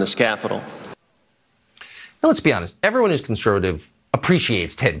serve in this Capitol. Now, let's be honest. Everyone who's conservative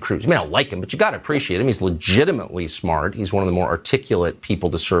appreciates Ted Cruz. I mean, I don't like him, but you got to appreciate him. He's legitimately smart. He's one of the more articulate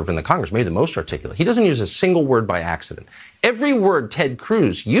people to serve in the Congress, maybe the most articulate. He doesn't use a single word by accident. Every word Ted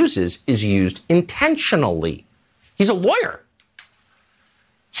Cruz uses is used intentionally. He's a lawyer.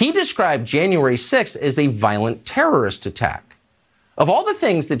 He described January 6th as a violent terrorist attack. Of all the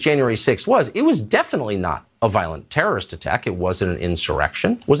things that January 6th was, it was definitely not a violent terrorist attack. It wasn't an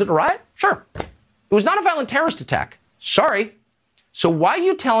insurrection. Was it a riot? Sure. It was not a violent terrorist attack. Sorry. So why are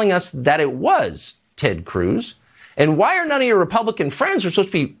you telling us that it was, Ted Cruz? And why are none of your Republican friends who are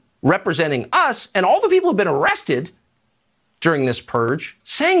supposed to be representing us and all the people who have been arrested during this purge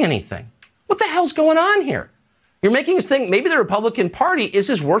saying anything? What the hell's going on here? You're making us think maybe the Republican Party is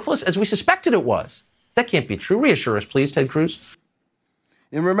as worthless as we suspected it was. That can't be true. Reassure us, please, Ted Cruz.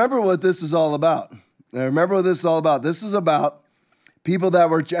 And remember what this is all about. Now, remember what this is all about. This is about people that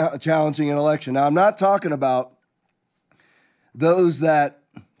were challenging an election. Now, I'm not talking about those that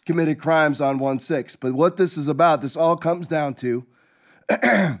committed crimes on 1/6, but what this is about, this all comes down to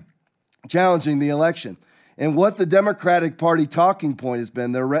challenging the election. And what the Democratic Party talking point has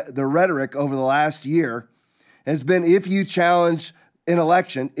been, their rhetoric over the last year has been, if you challenge an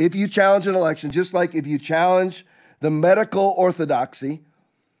election, just like if you challenge the medical orthodoxy,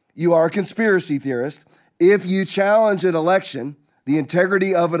 you are a conspiracy theorist. If you challenge an election, the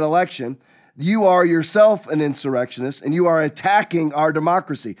integrity of an election, you are yourself an insurrectionist and you are attacking our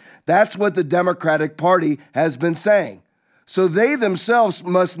democracy. That's what the Democratic Party has been saying. So they themselves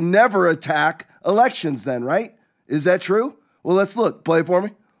must never attack elections then, right? Is that true? Well, let's look. Play it for me.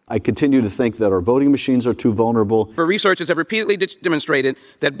 I continue to think that our voting machines are too vulnerable. Researchers have repeatedly demonstrated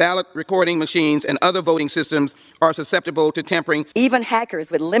that ballot recording machines and other voting systems are susceptible to tampering. Even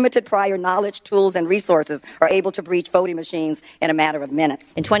hackers with limited prior knowledge, tools, and resources are able to breach voting machines in a matter of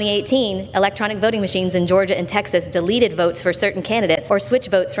minutes. In 2018, electronic voting machines in Georgia and Texas deleted votes for certain candidates or switched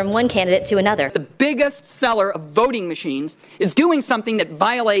votes from one candidate to another. The biggest seller of voting machines is doing something that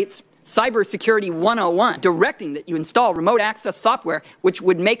violates Cybersecurity 101, directing that you install remote access software, which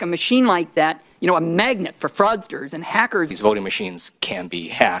would make a machine like that, a magnet for fraudsters and hackers. These voting machines can be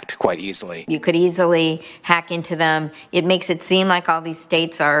hacked quite easily. You could easily hack into them. It makes it seem like all these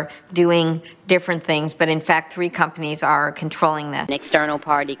states are doing different things, but in fact, 3 companies are controlling this. An external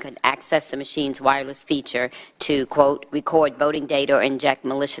party could access the machine's wireless feature to, quote, record voting data or inject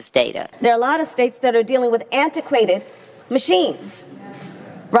malicious data. There are a lot of states that are dealing with antiquated machines,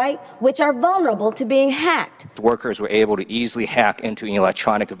 right, which are vulnerable to being hacked. Workers were able to easily hack into an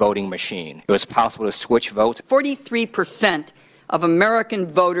electronic voting machine. It was possible to switch votes. 43% of American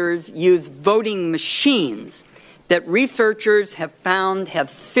voters use voting machines that researchers have found have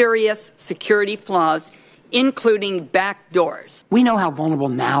serious security flaws, including backdoors. We know how vulnerable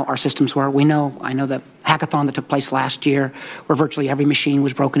now our systems were. I know the hackathon that took place last year, where virtually every machine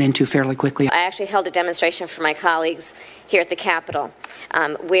was broken into fairly quickly. I actually held a demonstration for my colleagues here at the Capitol,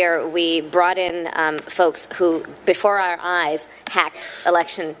 where we brought in folks who, before our eyes, hacked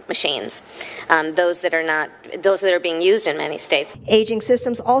election machines, those that are being used in many states. Aging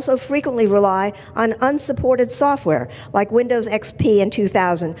systems also frequently rely on unsupported software, like Windows XP in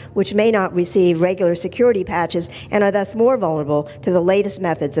 2000, which may not receive regular security patches and are thus more vulnerable to the latest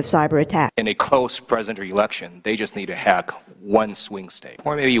methods of cyber attack. In a close presidential election, they just need to hack one swing state,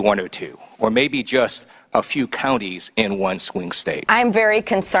 or maybe one or two, or maybe just a few counties in one swing state. I'm very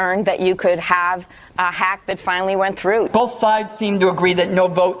concerned that you could have a hack that finally went through. Both sides seem to agree that no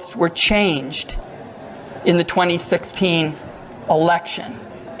votes were changed in the 2016 election.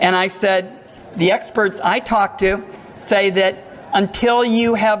 And I said, the experts I talked to say that until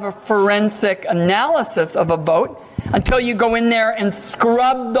you have a forensic analysis of a vote, until you go in there and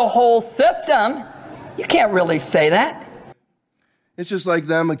scrub the whole system, you can't really say that. It's just like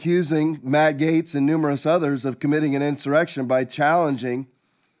them accusing Matt Gaetz and numerous others of committing an insurrection by challenging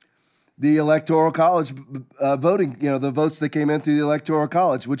the Electoral College voting, the votes that came in through the Electoral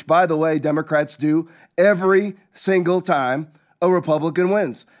College, which, by the way, Democrats do every single time a Republican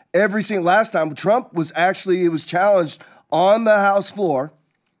wins. Last time Trump was it was challenged on the House floor.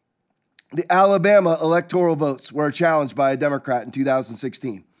 The Alabama electoral votes were challenged by a Democrat in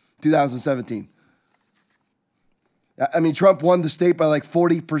 2017. I mean, Trump won the state by like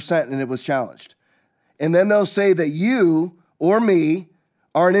 40% and it was challenged. And then they'll say that you or me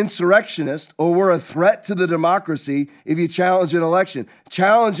are an insurrectionist or we're a threat to the democracy if you challenge an election.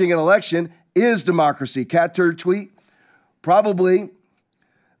 Challenging an election is democracy. Cat turd tweet. Probably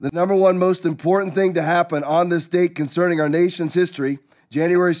the number one most important thing to happen on this date concerning our nation's history,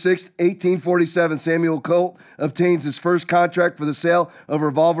 January 6th, 1847, Samuel Colt obtains his first contract for the sale of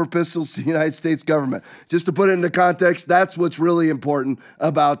revolver pistols to the United States government. Just to put it into context, that's what's really important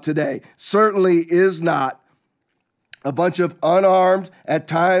about today. Certainly is not a bunch of unarmed, at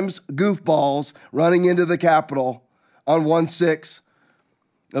times goofballs, running into the Capitol on 1/6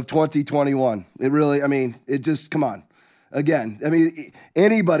 of 2021. Come on. Again,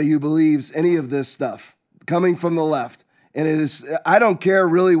 anybody who believes any of this stuff coming from the left, and I don't care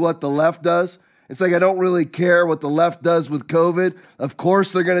really what the left does. It's like I don't really care what the left does with COVID. Of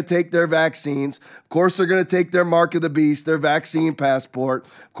course, they're going to take their vaccines. Of course, they're going to take their mark of the beast, their vaccine passport.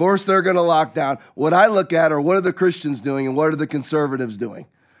 Of course, they're going to lock down. What I look at are what are the Christians doing and what are the conservatives doing?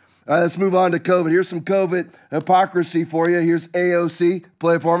 All right, let's move on to COVID. Here's some COVID hypocrisy for you. Here's AOC.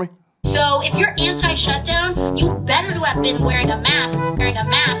 Play it for me. So if you're anti-shutdown, you better to have been wearing a mask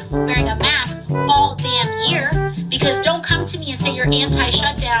all damn year. Because don't come to me and say you're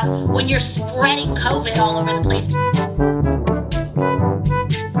anti-shutdown when you're spreading COVID all over the place.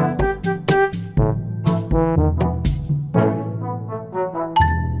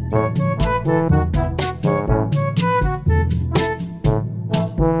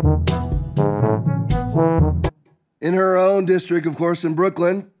 In her own district, of course, in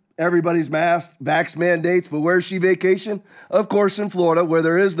Brooklyn, everybody's masked, vax mandates, but where's she vacation? Of course, in Florida, where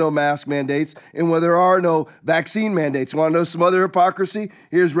there is no mask mandates and where there are no vaccine mandates. Want to know some other hypocrisy?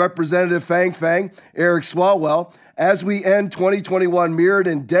 Here's Representative Fang, Eric Swalwell. As we end 2021 mirrored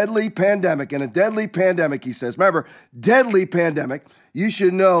in deadly pandemic, and a deadly pandemic, he says. Remember, deadly pandemic, you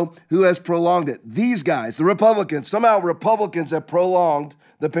should know who has prolonged it. These guys, the Republicans, somehow Republicans have prolonged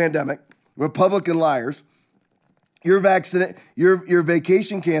the pandemic. Republican liars. Your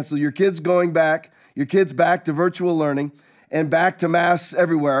vacation canceled, your kids back to virtual learning and back to masks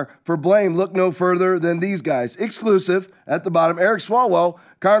everywhere. For blame, look no further than these guys. Exclusive at the bottom, Eric Swalwell,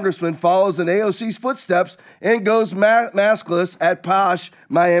 congressman, follows in AOC's footsteps and goes maskless at posh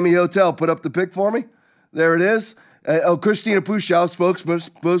Miami hotel. Put up the pic for me. There it is. Christina Pushaw,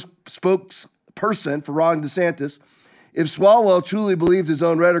 spokesperson for Ron DeSantis. If Swalwell truly believed his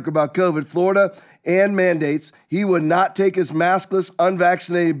own rhetoric about COVID, Florida, and mandates, he would not take his maskless,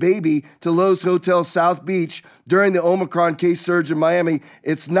 unvaccinated baby to Lowe's Hotel South Beach during the Omicron case surge in Miami.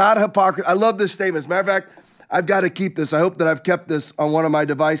 It's not hypocrisy. I love this statement. As a matter of fact, I've got to keep this. I hope that I've kept this on one of my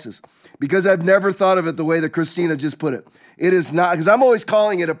devices because I've never thought of it the way that Christina just put it. It is not, because I'm always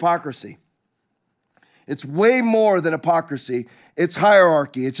calling it hypocrisy. It's way more than hypocrisy. It's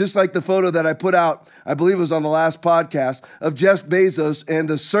hierarchy. It's just like the photo that I put out, I believe it was on the last podcast, of Jeff Bezos and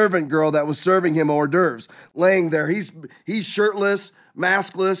the servant girl that was serving him hors d'oeuvres, laying there. He's shirtless,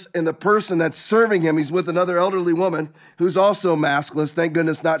 maskless, and the person that's serving him, he's with another elderly woman who's also maskless, thank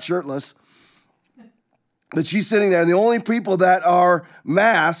goodness not shirtless. But she's sitting there, and the only people that are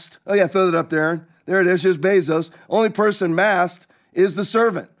masked, oh yeah, throw that up there. There it is, here's Bezos. Only person masked is the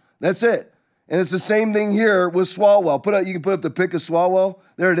servant. That's it. And it's the same thing here with Swalwell. You can put up the pic of Swalwell.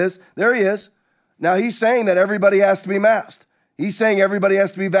 There it is. There he is. Now he's saying that everybody has to be masked. He's saying everybody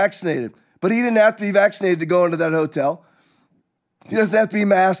has to be vaccinated. But he didn't have to be vaccinated to go into that hotel. He doesn't have to be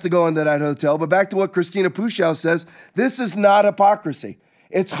masked to go into that hotel. But back to what Christina Pushaw says, this is not hypocrisy.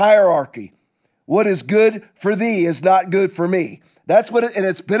 It's hierarchy. What is good for thee is not good for me. That's what and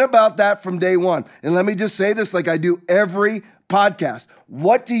it's been about that from day one. And let me just say this like I do every podcast.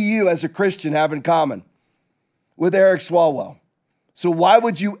 What do you as a Christian have in common? with Eric Swalwell. So why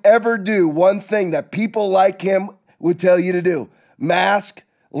would you ever do one thing that people like him would tell you to do? Mask,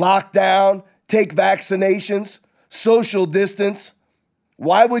 lock down, take vaccinations, social distance.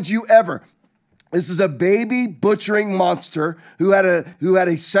 Why would you ever? This is a baby butchering monster who had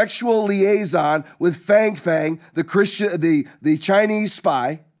a sexual liaison with Fang Fang, the Chinese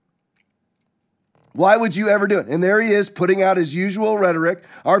spy. Why would you ever do it? And there he is putting out his usual rhetoric.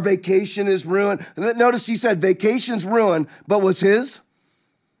 Our vacation is ruined. Notice he said vacation's ruined, but was his?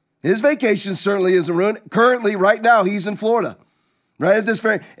 His vacation certainly isn't ruined. Currently, right now, he's in Florida. Right at this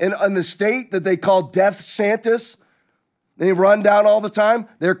very, in the state that they call Death Santis, they run down all the time.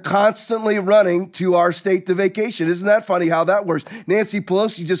 They're constantly running to our state to vacation. Isn't that funny how that works? Nancy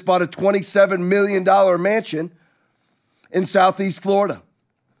Pelosi just bought a $27 million mansion in Southeast Florida.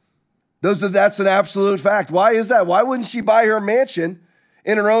 That's an absolute fact. Why is that? Why wouldn't she buy her mansion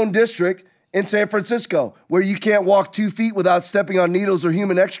in her own district in San Francisco, where you can't walk 2 feet without stepping on needles or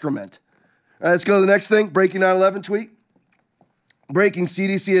human excrement? All right, let's go to the next thing. Breaking 9/11 tweet. Breaking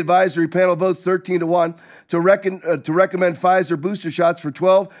CDC advisory panel votes 13-1 to recommend Pfizer booster shots for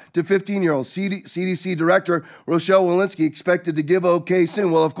 12 to 15-year-olds. CDC Director Rochelle Walensky expected to give okay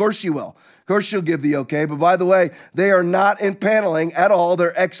soon. Well, of course she will. Of course she'll give the okay. But by the way, they are not in paneling at all.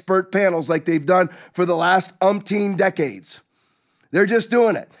 They're expert panels like they've done for the last umpteen decades. They're just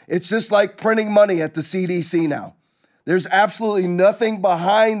doing it. It's just like printing money at the CDC now. There's absolutely nothing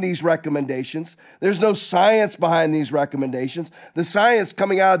behind these recommendations. There's no science behind these recommendations. The science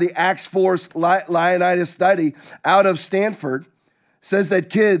coming out of the Axe-Force Leonidas study out of Stanford says that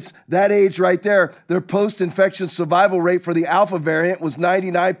kids that age right there, their post-infection survival rate for the Alpha variant was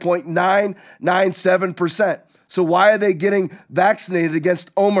 99.997%. So why are they getting vaccinated against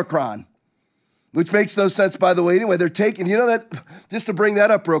Omicron? Which makes no sense, by the way. Anyway, they're taking, you know that, just to bring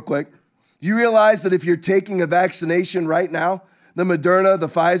that up real quick, you realize that if you're taking a vaccination right now, the Moderna, the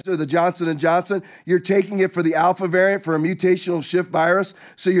Pfizer, the Johnson & Johnson, you're taking it for the Alpha variant, for a mutational shift virus.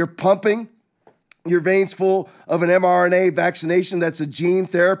 So you're pumping your veins full of an mRNA vaccination that's a gene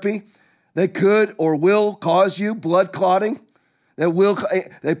therapy that could or will cause you blood clotting,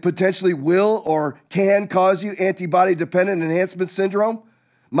 that potentially will or can cause you antibody-dependent enhancement syndrome,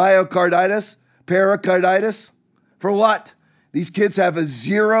 myocarditis, pericarditis. For what? These kids have a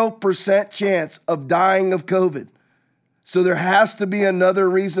 0% chance of dying of COVID. So there has to be another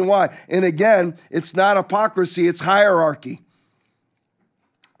reason why. And again, it's not hypocrisy, it's hierarchy.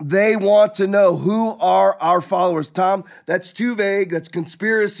 They want to know who are our followers. Tom, that's too vague. That's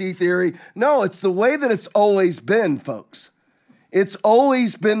conspiracy theory. No, it's the way that it's always been, folks. It's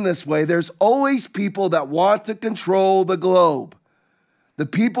always been this way. There's always people that want to control the globe. The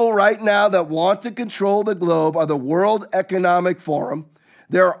people right now that want to control the globe are the World Economic Forum.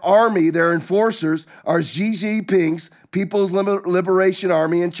 Their army, their enforcers, are Xi Jinping's People's Liberation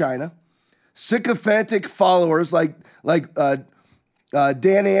Army in China. Sycophantic followers like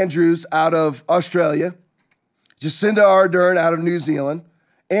Dan Andrews out of Australia, Jacinda Ardern out of New Zealand,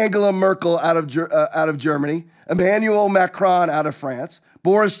 Angela Merkel out of Germany, Emmanuel Macron out of France,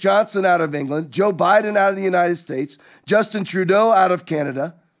 Boris Johnson out of England, Joe Biden out of the United States, Justin Trudeau out of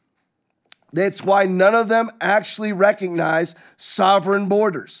Canada. That's why none of them actually recognize sovereign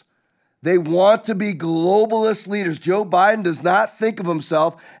borders. They want to be globalist leaders. Joe Biden does not think of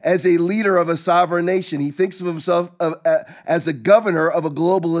himself as a leader of a sovereign nation. He thinks of himself as a governor of a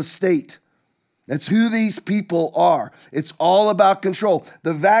globalist state. That's who these people are. It's all about control.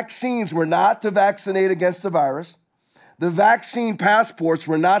 The vaccines were not to vaccinate against the virus. The vaccine passports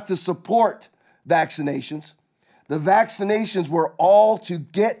were not to support vaccinations. The vaccinations were all to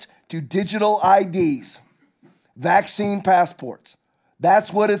get to digital IDs, vaccine passports.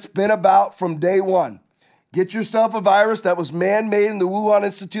 That's what it's been about from day one. Get yourself a virus that was man-made in the Wuhan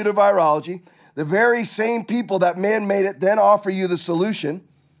Institute of Virology. The very same people that man-made it then offer you the solution,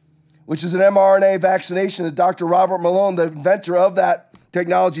 which is an mRNA vaccination that Dr. Robert Malone, the inventor of that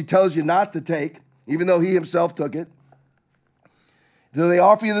technology, tells you not to take, even though he himself took it. So they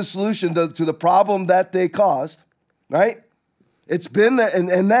offer you the solution to the problem that they caused, right? It's been that,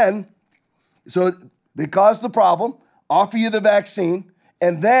 and then, so they caused the problem, offer you the vaccine,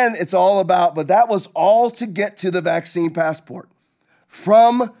 and then it's all about, but that was all to get to the vaccine passport.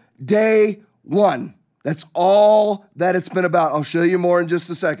 From day one, that's all that it's been about. I'll show you more in just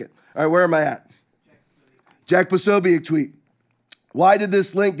a second. All right, where am I at? Jack Posobiec tweet. Why did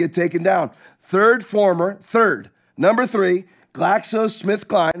this link get taken down? Number 3,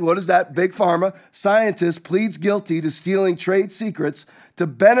 GlaxoSmithKline, what is that? Big pharma scientist pleads guilty to stealing trade secrets to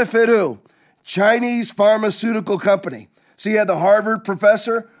benefit who? Chinese pharmaceutical company. So you had the Harvard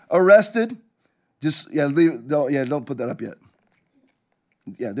professor arrested Just, don't put that up yet.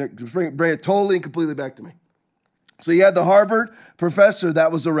 Yeah, just bring it totally and completely back to me. So you had the Harvard professor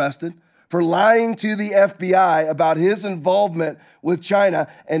that was arrested for lying to the FBI about his involvement with China.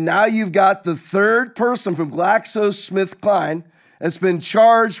 And now you've got the third person from GlaxoSmithKline that's been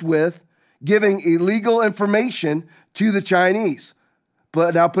charged with giving illegal information to the Chinese.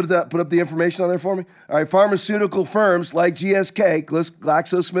 But now put up the information on there for me. All right, pharmaceutical firms like GSK,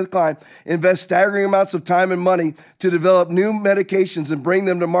 GlaxoSmithKline, invest staggering amounts of time and money to develop new medications and bring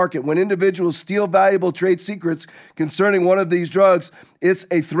them to market. When individuals steal valuable trade secrets concerning one of these drugs, it's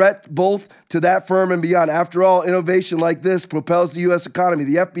a threat both to that firm and beyond. After all, innovation like this propels the U.S. economy.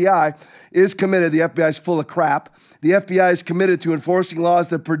 The FBI is committed. The FBI is full of crap. The FBI is committed to enforcing laws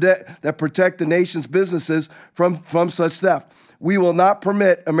that protect the nation's businesses from such theft. We will not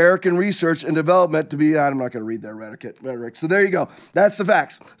permit American research and development to be, I'm not going to read that rhetoric. So there you go. That's the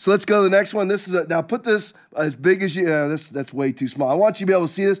facts. So let's go to the next one. Now put this as big as you, that's way too small. I want you to be able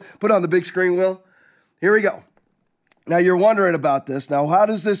to see this. Put it on the big screen, Will. Here we go. Now you're wondering about this. Now, how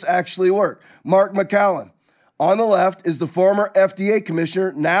does this actually work? Mark McCallum. On the left is the former FDA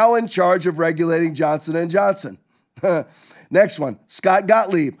commissioner, now in charge of regulating Johnson & Johnson. Next one, Scott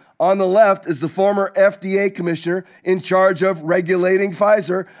Gottlieb. On the left is the former FDA commissioner in charge of regulating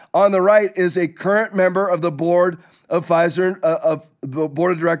Pfizer. On the right is a current member of the board of Pfizer, of the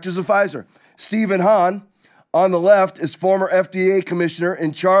board of directors of Pfizer. Stephen Hahn. On the left is former FDA commissioner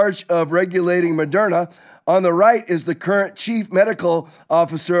in charge of regulating Moderna. On the right is the current chief medical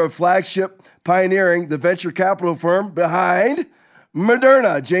officer of Flagship Pioneering, the venture capital firm behind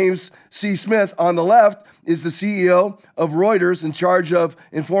Moderna. James C. Smith. On the left is the CEO of Reuters, in charge of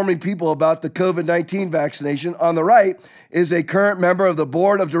informing people about the COVID-19 vaccination. On the right is a current member of the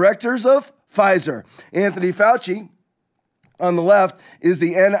board of directors of Pfizer. Anthony Fauci. On the left is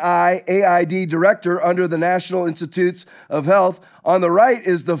the NIAID director under the National Institutes of Health. On the right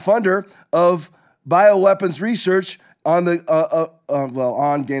is the funder of bioweapons research on the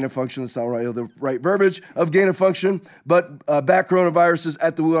on gain of function. That's not right, the right verbiage of gain of function, but back coronaviruses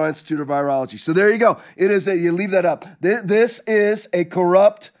at the Wuhan Institute of Virology. So there you go. It is you leave that up. This is a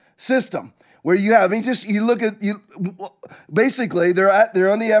corrupt system where you have. You look at you. Basically, they're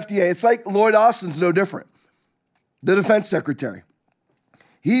on the FDA. It's like Lloyd Austin's no different. The defense secretary.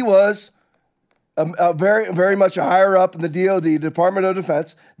 He was very, very much a higher up in the DoD, Department of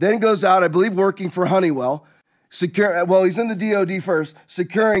Defense. Then goes out, I believe, working for Honeywell. He's in the DoD first,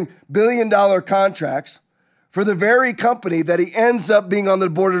 securing billion-dollar contracts for the very company that he ends up being on the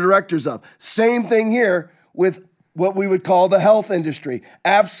board of directors of. Same thing here with what we would call the health industry.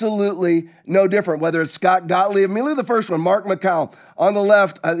 Absolutely no different, whether it's Scott Gottlieb. I mean, look at the first one, Mark McCallum. On the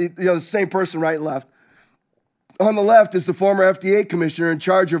left, the same person, right and left. On the left is the former FDA commissioner in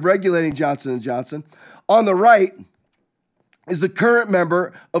charge of regulating Johnson & Johnson. On the right is the current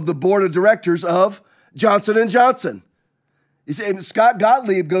member of the board of directors of Johnson & Johnson. You see, Scott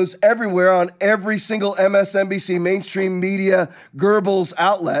Gottlieb goes everywhere on every single MSNBC mainstream media Goebbels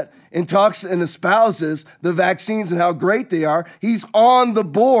outlet and talks and espouses the vaccines and how great they are. He's on the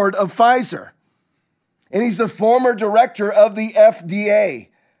board of Pfizer. And he's the former director of the FDA.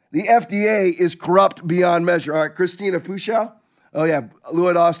 The FDA is corrupt beyond measure. All right, Christina Pushaw. Oh, yeah,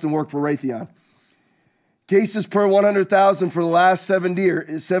 Lloyd Austin worked for Raytheon. Cases per 100,000 for the last 7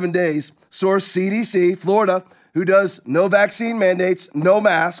 days. Source CDC, Florida, who does no vaccine mandates, no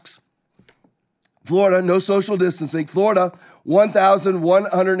masks. Florida, no social distancing. Florida,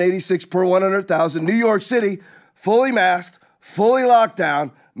 1,186 per 100,000. New York City, fully masked, fully locked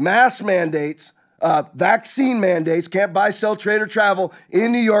down, mask mandates, vaccine mandates, can't buy, sell, trade, or travel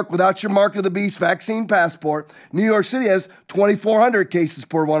in New York without your mark of the beast vaccine passport. New York City has 2,400 cases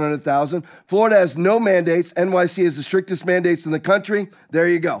per 100,000. Florida has no mandates. NYC has the strictest mandates in the country. There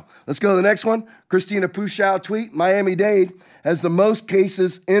you go. Let's go to the next one. Christina Pushaw tweet, Miami-Dade has the most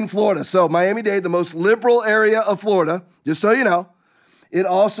cases in Florida. So Miami-Dade, the most liberal area of Florida, just so you know. It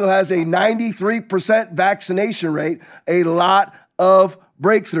also has a 93% vaccination rate, a lot of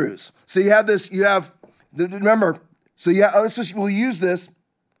breakthroughs. So you have this, remember, we'll use this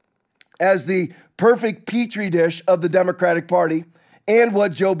as the perfect petri dish of the Democratic Party and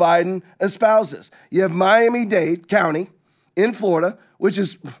what Joe Biden espouses. You have Miami-Dade County in Florida, which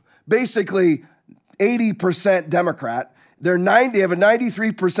is basically 80% Democrat. They have a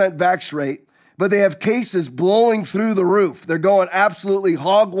 93% vax rate, but they have cases blowing through the roof. They're going absolutely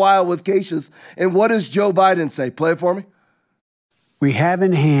hog wild with cases. And what does Joe Biden say? Play it for me. We have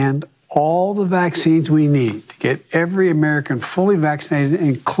in hand all the vaccines we need to get every American fully vaccinated,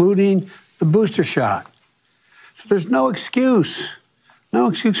 including the booster shot. So there's no excuse No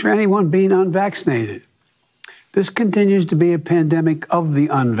excuse for anyone being unvaccinated. This continues to be a pandemic of the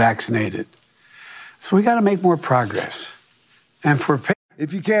unvaccinated. So we got to make more progress. And for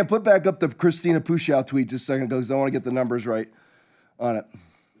if you can, put back up the Christina Pushow tweet just a second ago, because I want to get the numbers right on it.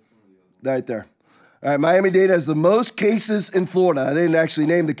 Right there. All right, Miami-Dade has the most cases in Florida. I didn't actually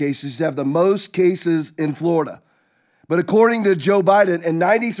name the cases. They have the most cases in Florida. But according to Joe Biden, and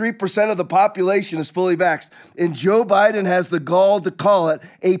 93% of the population is fully vaxxed, and Joe Biden has the gall to call it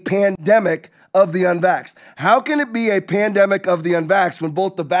a pandemic of the unvaxxed. How can it be a pandemic of the unvaxxed when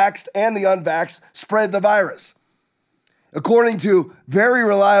both the vaxxed and the unvaxxed spread the virus? According to very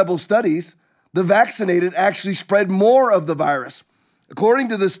reliable studies, the vaccinated actually spread more of the virus. According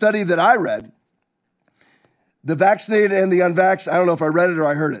to the study that I read, the vaccinated and the unvaxxed, I don't know if I read it or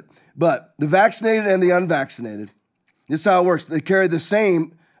I heard it, but the vaccinated and the unvaccinated, this is how it works. They carry the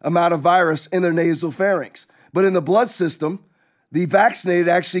same amount of virus in their nasal pharynx. But in the blood system, the vaccinated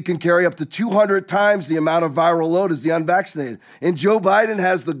actually can carry up to 200 times the amount of viral load as the unvaccinated. And Joe Biden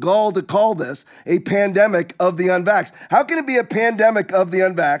has the gall to call this a pandemic of the unvaxxed. How can it be a pandemic of the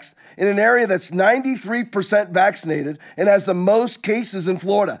unvaxxed in an area that's 93% vaccinated and has the most cases in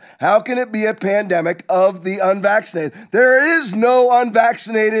Florida? How can it be a pandemic of the unvaccinated? There is no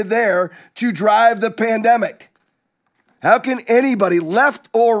unvaccinated there to drive the pandemic. How can anybody, left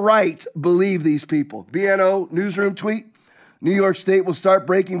or right, believe these people? BNO newsroom tweet. New York State will start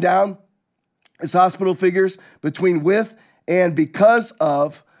breaking down its hospital figures between with and because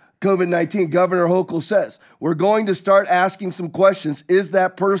of COVID-19. Governor Hochul says, we're going to start asking some questions. Is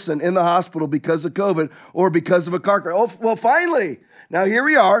that person in the hospital because of COVID or because of a car crash? Oh, well, finally. Now, here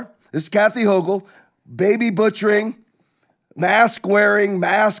we are. This is Kathy Hochul, baby butchering, mask wearing,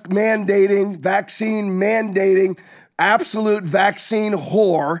 mask mandating, vaccine mandating, absolute vaccine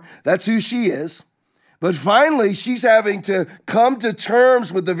whore. That's who she is. But finally, she's having to come to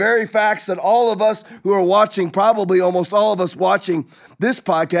terms with the very facts that all of us who are watching, probably almost all of us watching this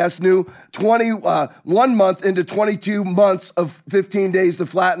podcast, knew 1 month into 22 months of 15 days to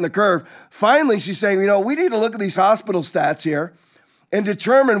flatten the curve. Finally, she's saying, we need to look at these hospital stats here and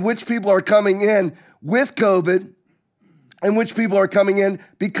determine which people are coming in with COVID and which people are coming in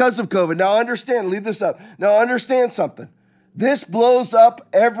because of COVID. Now understand, leave this up. Now understand something. This blows up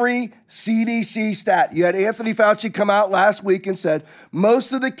every CDC stat. You had Anthony Fauci come out last week and said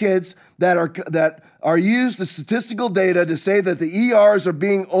most of the kids that are used the statistical data to say that the ERs are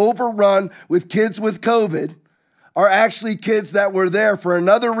being overrun with kids with COVID are actually kids that were there for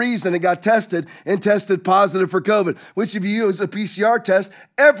another reason and got tested and tested positive for COVID, which if you use a PCR test,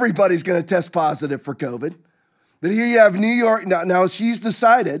 everybody's going to test positive for COVID. But here you have New York. Now she's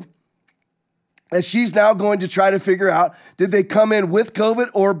decided that she's now going to try to figure out, did they come in with COVID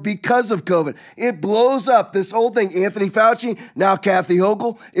or because of COVID? It blows up this whole thing. Anthony Fauci, now Kathy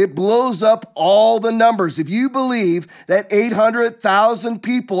Hochul, it blows up all the numbers. If you believe that 800,000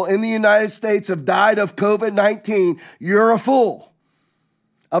 people in the United States have died of COVID-19, you're a fool.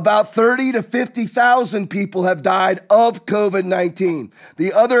 About 30 to 50,000 people have died of COVID-19.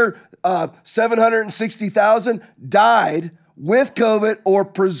 The other 760,000 died with COVID or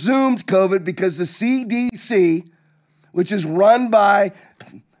presumed COVID because the CDC, which is run by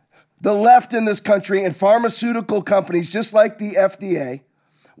the left in this country and pharmaceutical companies just like the FDA,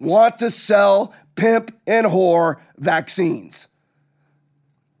 want to sell, pimp, and whore vaccines.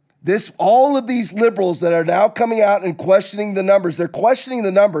 All of these liberals that are now coming out and questioning the numbers, they're questioning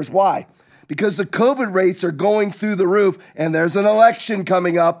the numbers. Why? Because the COVID rates are going through the roof and there's an election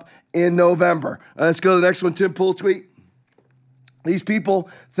coming up in November. Let's go to the next one, Tim Pool tweet. These people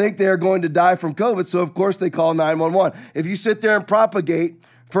think they're going to die from COVID, so of course they call 911. If you sit there and propagate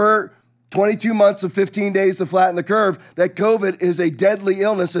for 22 months of 15 days to flatten the curve, that COVID is a deadly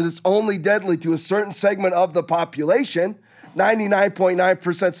illness and it's only deadly to a certain segment of the population, 99.9%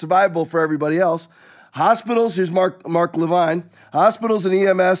 survivable for everybody else. Hospitals, here's Mark Levine, hospitals and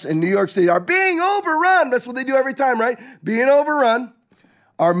EMS in New York City are being overrun. That's what they do every time, right? Being overrun,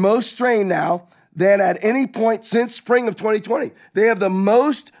 are most strained now than at any point since spring of 2020. They have the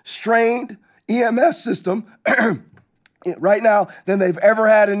most strained EMS system right now than they've ever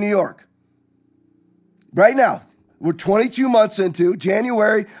had in New York. Right now, we're 22 months into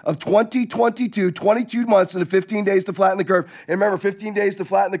January of 2022, 22 months into 15 days to flatten the curve. And remember, 15 days to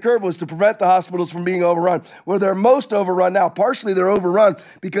flatten the curve was to prevent the hospitals from being overrun. Well, they're most overrun now. Partially they're overrun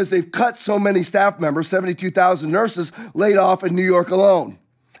because they've cut so many staff members, 72,000 nurses laid off in New York alone.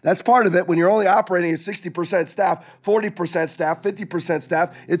 That's part of it. When you're only operating at 60% staff, 40% staff, 50%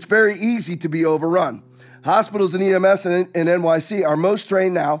 staff, it's very easy to be overrun. Hospitals and EMS and NYC are more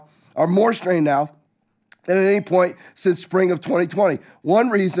strained now than at any point since spring of 2020. One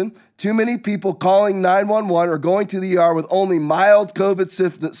reason, too many people calling 911 or going to the ER with only mild COVID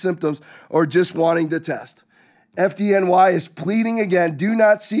symptoms or just wanting to test. FDNY is pleading again, do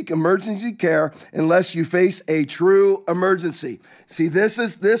not seek emergency care unless you face a true emergency. See,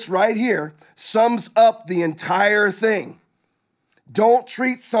 this right here sums up the entire thing. Don't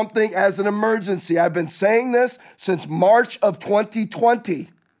treat something as an emergency. I've been saying this since March of 2020.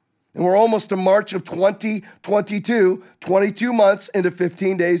 And we're almost to March of 2022, 22 months into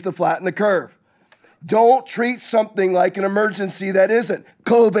 15 days to flatten the curve. Don't treat something like an emergency that isn't.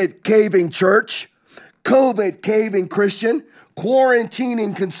 COVID caving church, COVID caving Christian,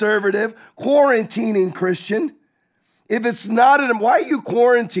 quarantining conservative, quarantining Christian. If it's not, why are you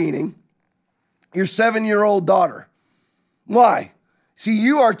quarantining your 7-year-old daughter? Why? See,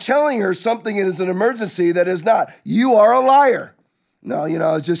 you are telling her something is an emergency that is not. You are a liar. No,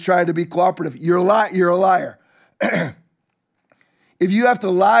 I was just trying to be cooperative. You're a liar. If you have to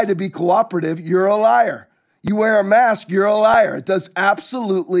lie to be cooperative, you're a liar. You wear a mask, you're a liar. It does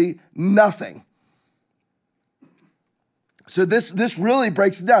absolutely nothing. So this really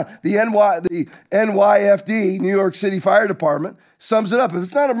breaks it down. The NYFD, New York City Fire Department, sums it up. If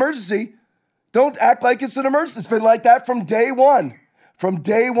it's not an emergency, don't act like it's an emergency. It's been like that from day one. From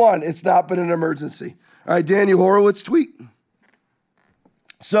day one, it's not been an emergency. All right, Daniel Horowitz tweet.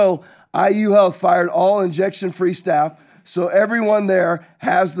 So IU Health fired all injection-free staff, so everyone there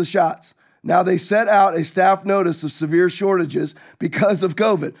has the shots. Now they set out a staff notice of severe shortages because of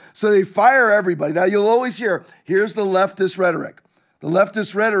COVID. So they fire everybody. Now you'll always here's the leftist rhetoric. The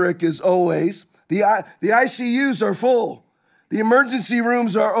leftist rhetoric is always, the ICUs are full. The emergency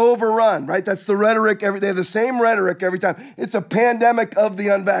rooms are overrun, right? That's the rhetoric. They have the same rhetoric every time. It's a pandemic of the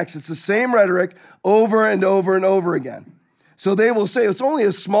unvaxxed. It's the same rhetoric over and over and over again. So they will say it's only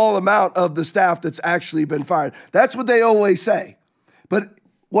a small amount of the staff that's actually been fired. That's what they always say. But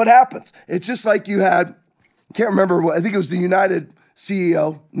what happens? It's just like you had, I can't remember, I think it was the United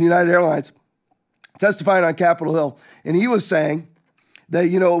CEO, United Airlines, testifying on Capitol Hill. And he was saying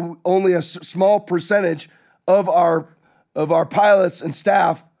that, only a small percentage of our pilots and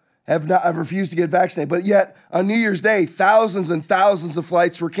staff have refused to get vaccinated. But yet on New Year's Day, thousands and thousands of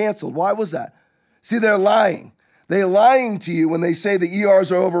flights were canceled. Why was that? See, they're lying. They're lying to you when they say the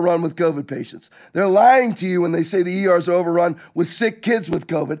ERs are overrun with COVID patients. They're lying to you when they say the ERs are overrun with sick kids with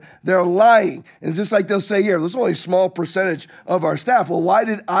COVID. They're lying. And it's just like they'll say here, there's only a small percentage of our staff. Well, why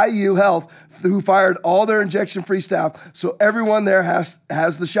did IU Health, who fired all their injection-free staff, so everyone there has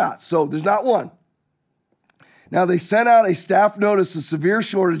the shots? So there's not one. Now, they sent out a staff notice of severe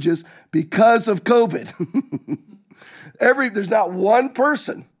shortages because of COVID. There's not one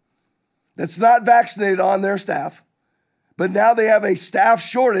person that's not vaccinated on their staff, but now they have a staff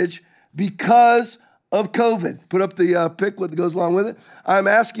shortage because of COVID. Put up the pic what goes along with it. I'm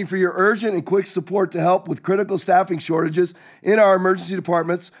asking for your urgent and quick support to help with critical staffing shortages in our emergency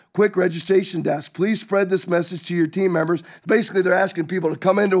departments, quick registration desk. Please spread this message to your team members. Basically, they're asking people to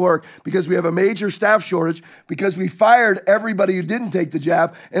come into work because we have a major staff shortage because we fired everybody who didn't take the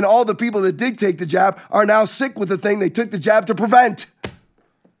jab, and all the people that did take the jab are now sick with the thing they took the jab to prevent.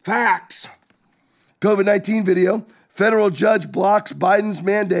 Facts. COVID-19 video. Federal judge blocks Biden's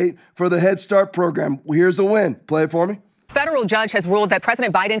mandate for the Head Start program. Here's a win. Play it for me. Federal judge has ruled that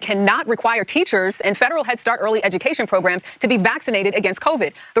President Biden cannot require teachers in federal Head Start early education programs to be vaccinated against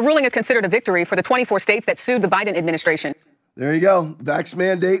COVID. The ruling is considered a victory for the 24 states that sued the Biden administration. There you go. Vax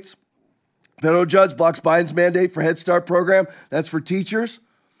mandates. Federal judge blocks Biden's mandate for Head Start program. That's for teachers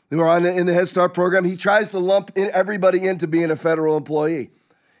who are in the Head Start program. He tries to lump everybody into being a federal employee.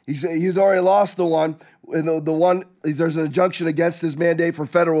 He's already lost the one. There's an injunction against his mandate for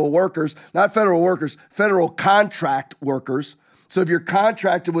federal workers, not federal workers, federal contract workers. So if you're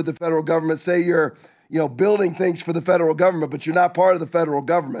contracted with the federal government, say you're, building things for the federal government, but you're not part of the federal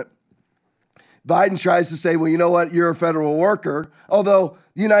government, Biden tries to say, well, you know what? You're a federal worker. Although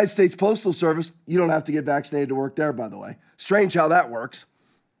the United States Postal Service, you don't have to get vaccinated to work there, by the way. Strange how that works.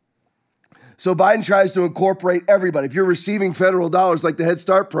 So Biden tries to incorporate everybody. If you're receiving federal dollars like the Head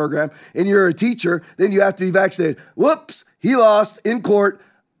Start program and you're a teacher, then you have to be vaccinated. Whoops, he lost in court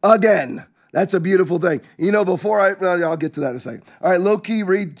again. That's a beautiful thing. I'll get to that in a second. All right, low-key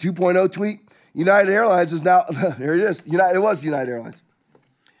read 2.0 tweet. United Airlines is now, here it is. It was United Airlines.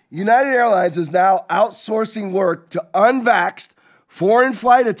 United Airlines is now outsourcing work to unvaxxed foreign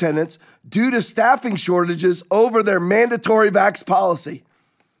flight attendants due to staffing shortages over their mandatory vax policy.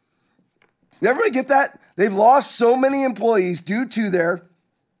 Everybody get that? They've lost so many employees due to their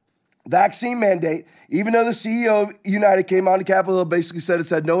vaccine mandate, even though the CEO of United came on to Capitol Hill, basically said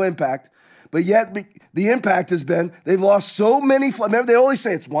it's had no impact. But yet the impact has been they've lost so many. Remember, they always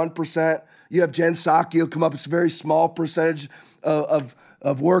say it's 1%. You have Jen Psaki will come up. It's a very small percentage of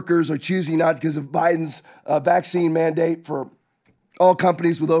workers are choosing not because of Biden's vaccine mandate for all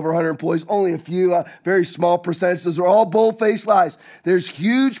companies with over 100 employees. Only a few, very small percentages. Those are all bold-faced lies. There's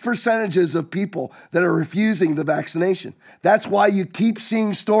huge percentages of people that are refusing the vaccination. That's why you keep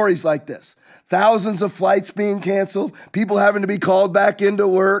seeing stories like this. Thousands of flights being canceled, people having to be called back into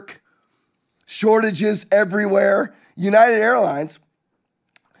work, shortages everywhere. United Airlines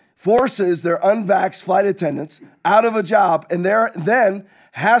forces their unvaxxed flight attendants out of a job and then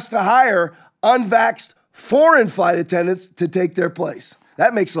has to hire unvaxxed foreign flight attendants to take their place.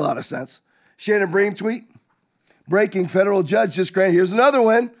 That makes a lot of sense. Shannon Bream tweet, breaking federal judge just granted. Here's another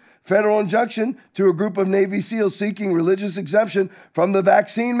one. Federal injunction to a group of Navy SEALs seeking religious exemption from the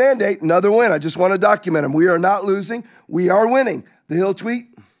vaccine mandate. Another win. I just want to document them. We are not losing. We are winning. The Hill tweet.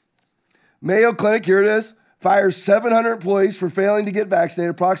 Mayo Clinic, here it is, fires 700 employees for failing to get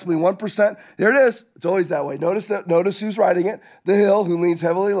vaccinated, approximately 1%. There it is. It's always that way. Notice who's writing it. The Hill, who leans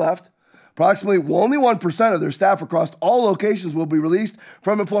heavily left. Approximately only 1% of their staff across all locations will be released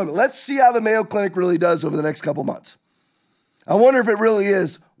from employment. Let's see how the Mayo Clinic really does over the next couple months. I wonder if it really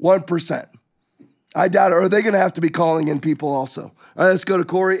is 1%. I doubt it. Or are they going to have to be calling in people also? All right, let's go to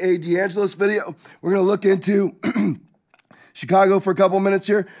Corey A. DeAngelo's video. We're going to look into Chicago for a couple minutes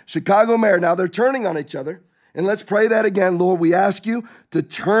here. Chicago mayor. Now they're turning on each other. And let's pray that again. Lord, we ask you to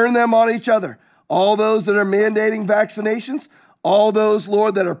turn them on each other. All those that are mandating vaccinations, all those,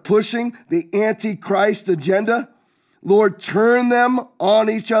 Lord, that are pushing the Antichrist agenda, Lord, turn them on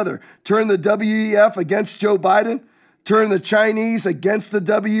each other. Turn the WEF against Joe Biden. Turn the Chinese against the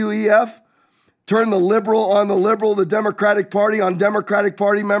WEF. Turn the liberal on the liberal, the Democratic Party on Democratic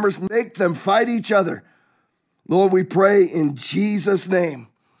Party members. Make them fight each other. Lord, we pray in Jesus' name.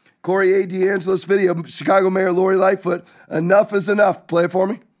 Corey A. DeAngelo's video, Chicago Mayor Lori Lightfoot, enough is enough. Play it for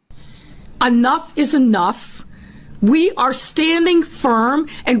me. Enough is enough. We are standing firm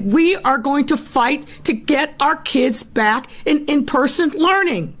and we are going to fight to get our kids back in in-person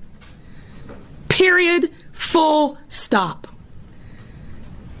learning. Period. Full stop.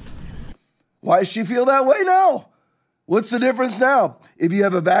 Why does she feel that way now? What's the difference now? If you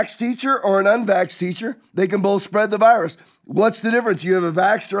have a vaxxed teacher or an unvaxxed teacher, they can both spread the virus. What's the difference? You have a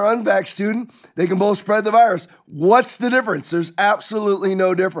vaxxed or unvaxxed student, they can both spread the virus. What's the difference? There's absolutely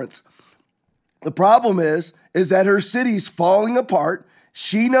no difference. The problem is that her city's falling apart.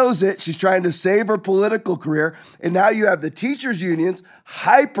 She knows it. She's trying to save her political career. And now you have the teachers' unions,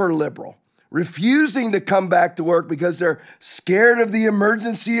 hyper liberal, refusing to come back to work because they're scared of the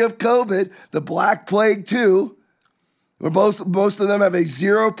emergency of COVID, the Black Plague too, where most of them have a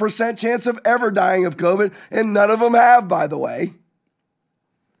 0% chance of ever dying of COVID, and none of them have, by the way.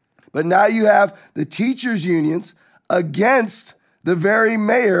 But now you have the teachers' unions against the very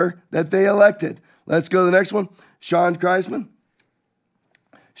mayor that they elected. Let's go to the next one. Sean Kreisman.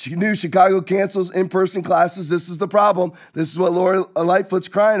 New Chicago cancels in-person classes. This is the problem. This is what Lori Lightfoot's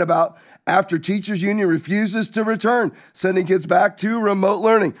crying about. After teachers union refuses to return, sending kids back to remote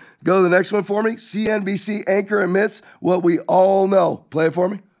learning. Go to the next one for me. CNBC anchor admits what we all know. Play it for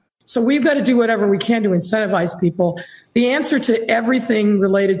me. So we've got to do whatever we can to incentivize people. The answer to everything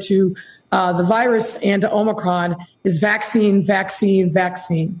related to the virus and to Omicron is vaccine, vaccine,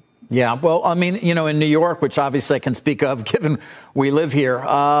 vaccine. Yeah, well, I mean, you know, in New York, which obviously I can speak of, given we live here,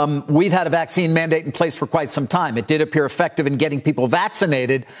 we've had a vaccine mandate in place for quite some time. It did appear effective in getting people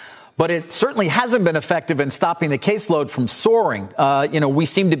vaccinated, but it certainly hasn't been effective in stopping the caseload from soaring. We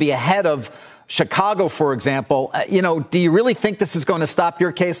seem to be ahead of Chicago, for example. Do you really think this is going to stop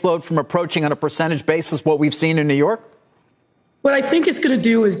your caseload from approaching on a percentage basis what we've seen in New York? What I think it's going to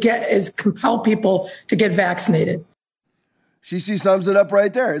do is compel people to get vaccinated. She sums it up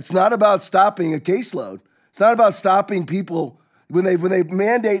right there. It's not about stopping a caseload. It's not about stopping people when they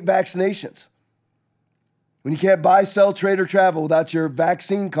mandate vaccinations. When you can't buy, sell, trade, or travel without your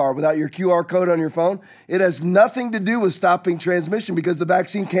vaccine card, without your QR code on your phone, it has nothing to do with stopping transmission because the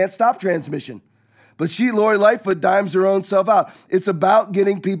vaccine can't stop transmission. But Lori Lightfoot dimes her own self out. It's about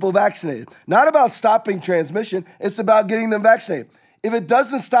getting people vaccinated. Not about stopping transmission. It's about getting them vaccinated. If it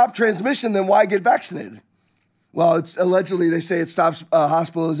doesn't stop transmission, then why get vaccinated? Well, it's allegedly, they say it stops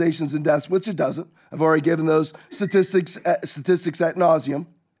hospitalizations and deaths, which it doesn't. I've already given those statistics ad nauseum.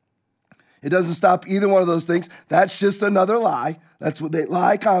 It doesn't stop either one of those things. That's just another lie. That's what they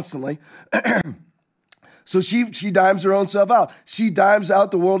lie constantly. So she dimes her own self out. She dimes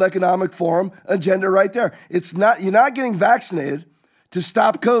out the World Economic Forum agenda right there. You're not getting vaccinated to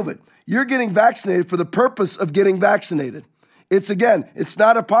stop COVID. You're getting vaccinated for the purpose of getting vaccinated. It's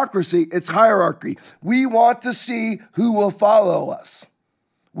not hypocrisy, it's hierarchy. We want to see who will follow us.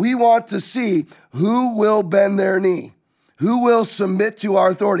 We want to see who will bend their knee, who will submit to our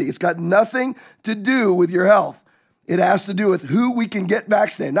authority. It's got nothing to do with your health. It has to do with who we can get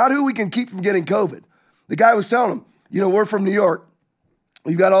vaccinated, not who we can keep from getting COVID. The guy was telling him, we're from New York.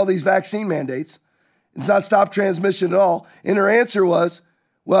 We've got all these vaccine mandates. It's not stop transmission at all. And her answer was,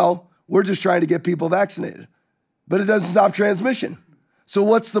 well, we're just trying to get people vaccinated. But it doesn't stop transmission. So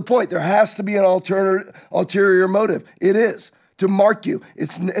what's the point? There has to be an ulterior motive. It is to mark you.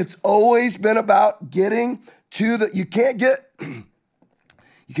 It's always been about getting to you cannot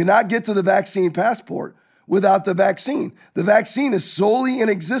get to the vaccine passport without the vaccine. The vaccine is solely in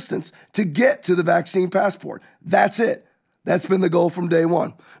existence to get to the vaccine passport. That's it. That's been the goal from day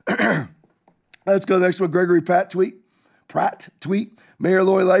one. Let's go to the next one. Gregory Pratt tweet. Mayor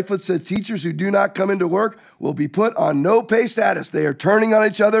Lori Lightfoot says teachers who do not come into work will be put on no pay status. They are turning on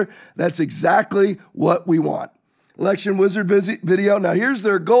each other. That's exactly what we want. Election Wizard video. Now here's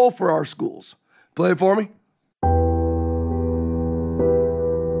their goal for our schools. Play it for me.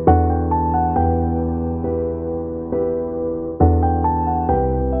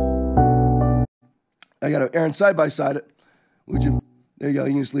 I got to, Aaron, side by side it. Would you? There you go.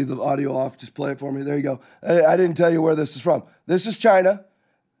 You can just leave the audio off. Just play it for me. There you go. I didn't tell you where this is from. This is China.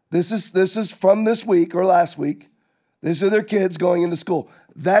 This is from this week or last week. These are their kids going into school.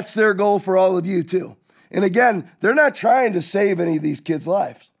 That's their goal for all of you too. And again, they're not trying to save any of these kids'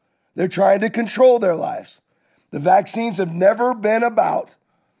 lives. They're trying to control their lives. The vaccines have never been about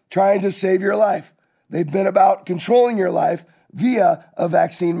trying to save your life. They've been about controlling your life via a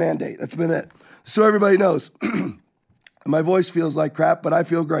vaccine mandate. That's been it. So everybody knows. My voice feels like crap, but I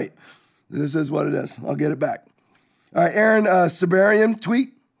feel great. This is what it is. I'll get it back. All right, Aaron Sabarian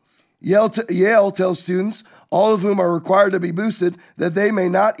tweet. Yale tells students, all of whom are required to be boosted, that they may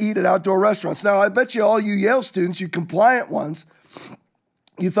not eat at outdoor restaurants. Now, I bet you all you Yale students, you compliant ones,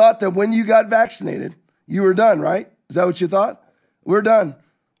 you thought that when you got vaccinated, you were done, right? Is that what you thought? We're done.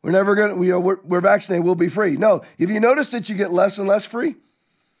 We're never going to, we're vaccinated, we'll be free. No, if you notice that you get less and less free,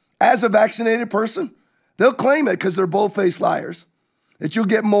 as a vaccinated person, they'll claim it because they're bold-faced liars, that you'll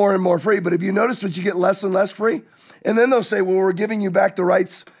get more and more free. But if you notice that you get less and less free, and then they'll say, well, we're giving you back the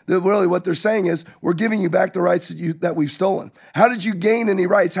rights. That really what they're saying is, we're giving you back the rights that we've stolen. How did you gain any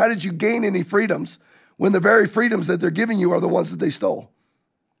rights? How did you gain any freedoms when the very freedoms that they're giving you are the ones that they stole?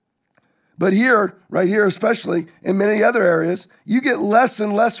 But here, right here especially, in many other areas, you get less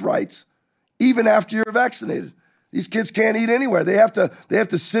and less rights even after you're vaccinated. These kids can't eat anywhere. They have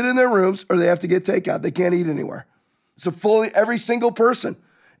to sit in their rooms or they have to get takeout. They can't eat anywhere. So every single person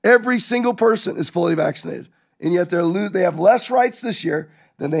is fully vaccinated. And yet they have less rights this year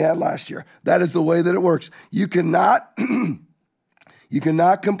than they had last year. That is the way that it works. You cannot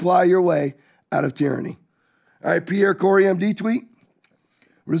comply your way out of tyranny. All right, Pierre Corey MD tweet.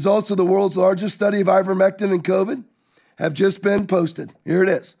 Results of the world's largest study of ivermectin and COVID have just been posted. Here it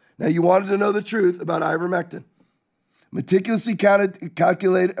is. Now, you wanted to know the truth about ivermectin. Meticulously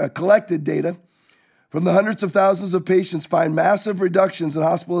collected data from the hundreds of thousands of patients find massive reductions in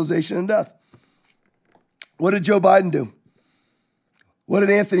hospitalization and death. What did Joe Biden do? What did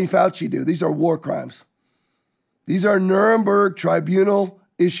Anthony Fauci do? These are war crimes. These are Nuremberg tribunal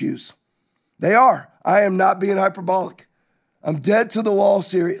issues. They are. I am not being hyperbolic. I'm dead to the wall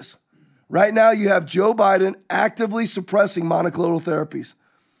serious. Right now, you have Joe Biden actively suppressing monoclonal therapies.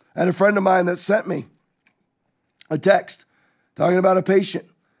 I had a friend of mine that sent me a text talking about a patient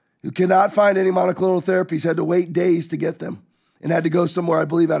who cannot find any monoclonal therapies, had to wait days to get them, and had to go somewhere, I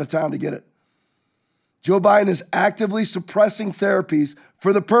believe, out of town to get it. Joe Biden is actively suppressing therapies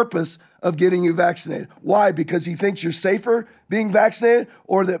for the purpose of getting you vaccinated. Why? Because he thinks you're safer being vaccinated,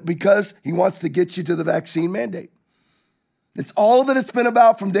 or that because he wants to get you to the vaccine mandate. It's all that it's been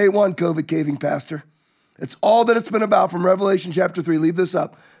about from day one, COVID caving pastor. It's all that it's been about from Revelation chapter 3. Leave this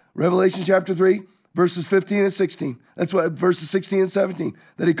up. Revelation chapter 3, verses 15 and 16. That's what verses 16 and 17.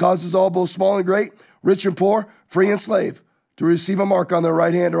 That he causes all, both small and great, rich and poor, free and slave, to receive a mark on their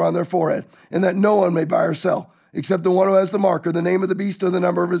right hand or on their forehead, and that no one may buy or sell, except the one who has the mark or the name of the beast or the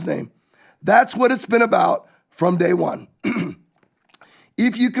number of his name. That's what it's been about from day one.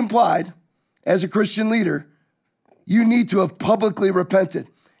 If you complied as a Christian leader, you need to have publicly repented.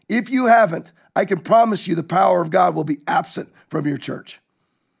 If you haven't, I can promise you the power of God will be absent from your church.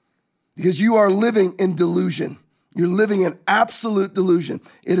 Because you are living in delusion. You're living in absolute delusion.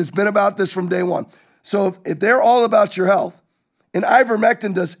 It has been about this from day one. So if they're all about your health, and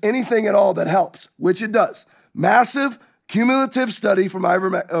ivermectin does anything at all that helps, which it does, massive cumulative study from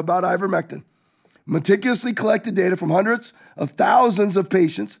about ivermectin, Meticulously collected data from hundreds of thousands of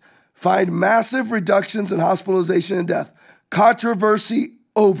patients find massive reductions in hospitalization and death. Controversy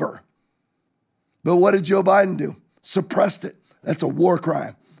over. But what did Joe Biden do? Suppressed it. That's a war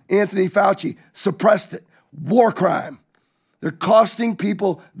crime. Anthony Fauci suppressed it. War crime. They're costing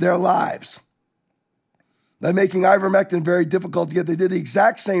people their lives. They're making ivermectin very difficult to get. They did the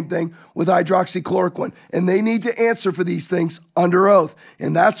exact same thing with hydroxychloroquine. And they need to answer for these things under oath.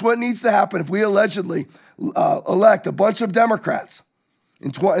 And that's what needs to happen if we allegedly elect a bunch of Democrats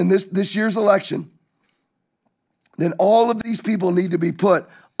in this year's election. Then all of these people need to be put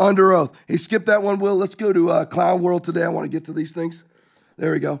under oath. Hey, skip that one, Will. Let's go to Clown World today. I want to get to these things.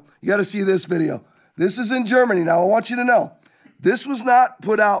 There we go. You got to see this video. This is in Germany. Now, I want you to know, this was not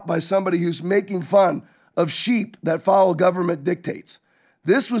put out by somebody who's making fun of sheep that follow government dictates.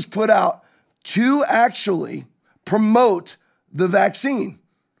 This was put out to actually promote the vaccine.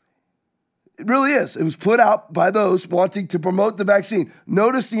 It really is. It was put out by those wanting to promote the vaccine.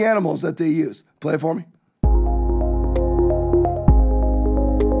 Notice the animals that they use. Play it for me.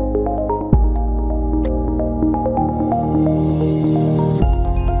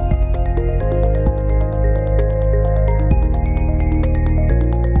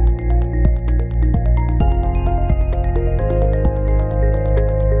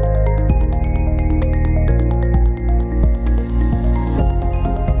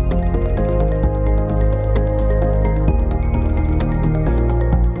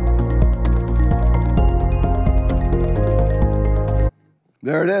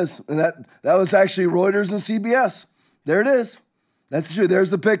 There it is. And that was actually Reuters and CBS. There it is. That's true. There's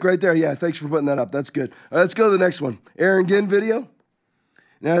the pic right there. Yeah, thanks for putting that up. That's good. All right, let's go to the next one. Aaron Ginn video.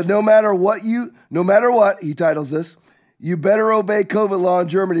 Now, no matter what, he titles this, you better obey COVID law in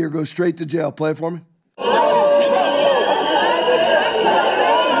Germany or go straight to jail. Play it for me.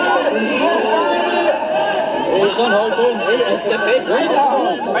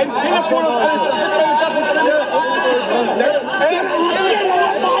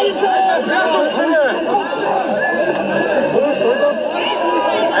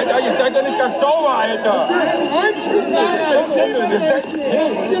 Ihr seid ja nicht ganz sauber, Alter.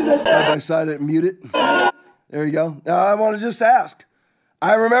 Side by side it, mute it. There you go. Now I want to just ask.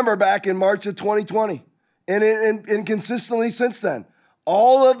 I remember back in March of 2020, and consistently since then,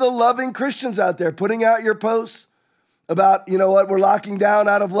 all of the loving Christians out there putting out your posts about, you know what, we're locking down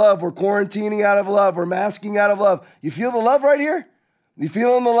out of love, we're quarantining out of love, we're masking out of love. You feel the love right here? You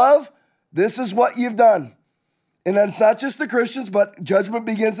feeling the love? This is what you've done. And it's not just the Christians, but judgment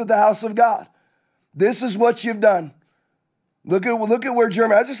begins at the house of God. This is what you've done. Look at where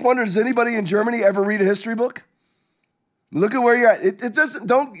Germany. I just wonder, does anybody in Germany ever read a history book? Look at where you're at. It doesn't.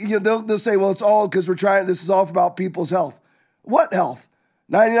 Don't. They'll say, well, it's all because we're trying. This is all about people's health. What health?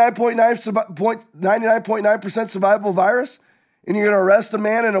 99.9% survivable virus, and you're going to arrest a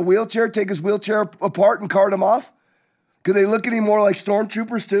man in a wheelchair, take his wheelchair apart, and cart him off? Could they look any more like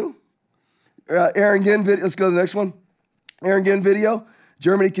stormtroopers too? Aaron Ginn video. Let's go to the next one. Aaron Ginn video.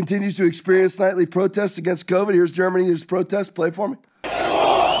 Germany continues to experience nightly protests against COVID. Here's Germany. Here's protests. Play it for me.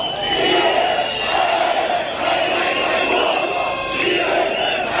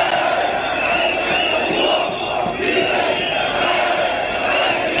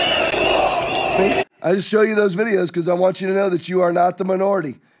 I just show you those videos because I want you to know that you are not the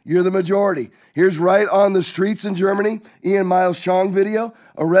minority. You're the majority. Here's right on the streets in Germany, Ian Miles Chong video,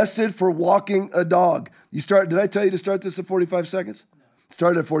 arrested for walking a dog. Did I tell you to start this at 45 seconds? No.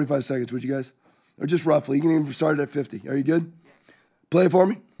 Start at 45 seconds, would you guys? Or just roughly. You can even start it at 50. Are you good? Play it for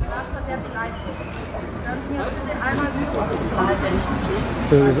me.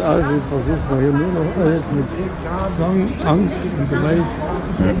 Das ist alles versucht, wir hier nur noch alles mit Zwang, Angst und Gewalt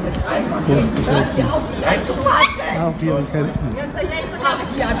durchzusetzen. Auf ihre Kämpfen.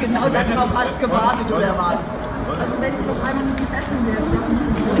 Ja, genau, darauf hast du gewartet, oder was? Also wenn sie noch einmal mit die Fesseln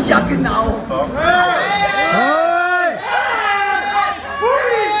wären. Ja, genau. Hey!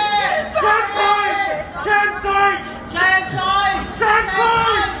 Schämt euch! Schämt euch! Schämt euch!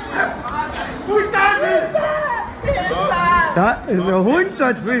 Da ist ein Hund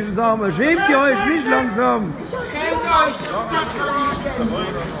dazwischen, sagen wir. Schämt ihr euch nicht langsam? Schämt euch!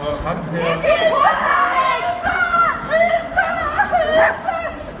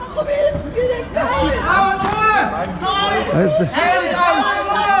 Warum hilft ihr denn nicht?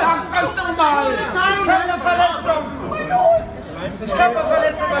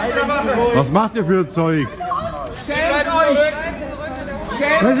 Was macht ihr für Zeug? Schämt euch!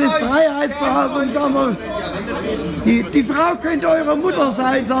 Das ist Freiheitsberaubung, sagen wir. Die Frau könnte eure Mutter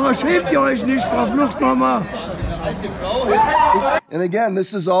sein, sagen wir. Schämt ihr euch nicht, Frau Fluchtmama? And again,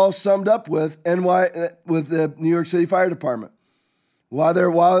 this is all summed up with the New York City Fire Department. Why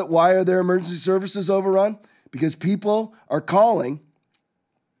are their emergency services overrun? Because people are calling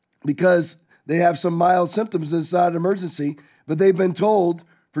because they have some mild symptoms and it's not an emergency, but they've been told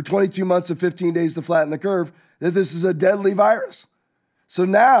for 22 months and 15 days to flatten the curve that this is a deadly virus. So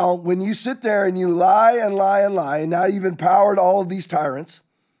now when you sit there and you lie and lie and lie, and now you've empowered all of these tyrants,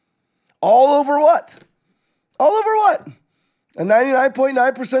 all over what? All over what? A 99.9%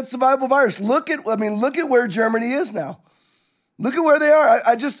 survivable virus. Look at where Germany is now. Look at where they are.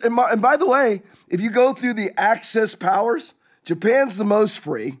 And by the way, if you go through the access powers, Japan's the most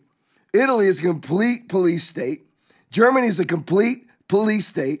free. Italy is a complete police state. Germany is a complete police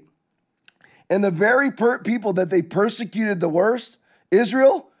state. And the very people that they persecuted the worst,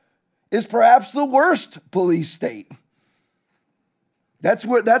 Israel, is perhaps the worst police state. That's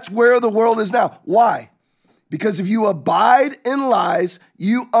where the world is now. Why? Because if you abide in lies,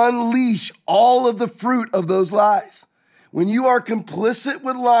 you unleash all of the fruit of those lies. When you are complicit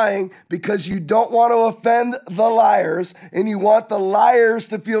with lying because you don't want to offend the liars and you want the liars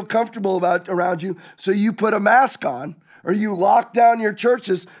to feel comfortable around you, so you put a mask on or you lock down your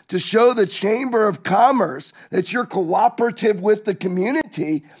churches to show the Chamber of Commerce that you're cooperative with the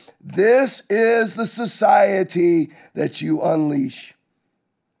community, this is the society that you unleash.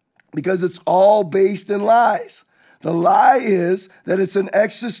 Because it's all based in lies. The lie is that it's an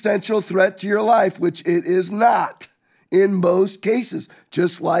existential threat to your life, which it is not. In most cases,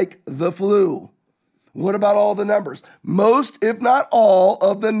 just like the flu. What about all the numbers? Most, if not all,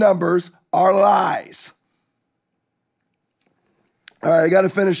 of the numbers are lies. All right, I got to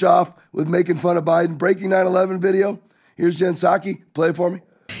finish off with making fun of Biden. Breaking 9/11 video. Here's Jen Psaki. Play it for me.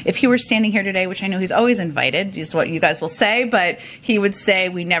 If he were standing here today, which I know he's always invited, is what you guys will say, but he would say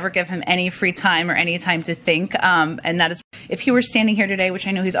we never give him any free time or any time to think. And that is, if he were standing here today, which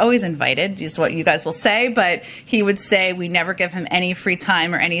I know he's always invited, is what you guys will say, but he would say we never give him any free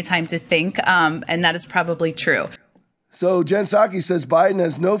time or any time to think. And that is probably true. So Jen Psaki says Biden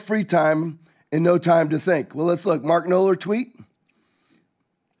has no free time and no time to think. Well, let's look. Mark Knoller tweet.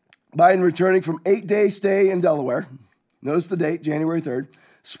 Biden returning from 8-day stay in Delaware. Notice the date, January 3rd.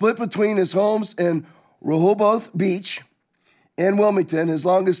 Split between his homes in Rehoboth Beach and Wilmington, his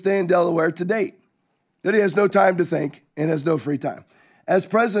longest stay in Delaware to date. That he has no time to think and has no free time. As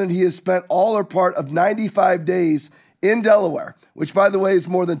president, he has spent all or part of 95 days in Delaware, which, by the way, is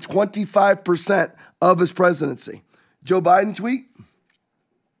more than 25% of his presidency. Joe Biden tweet.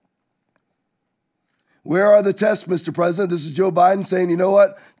 Where are the tests, Mr. President? This is Joe Biden saying, you know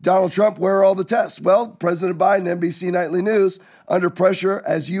what, Donald Trump, where are all the tests? Well, President Biden, NBC Nightly News, under pressure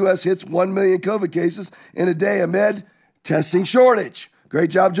as U.S. hits 1 million COVID cases in a day amid testing shortage. Great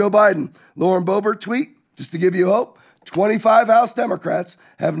job, Joe Biden. Lauren Boebert tweet, just to give you hope, 25 House Democrats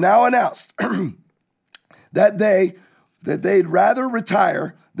have now announced that they'd rather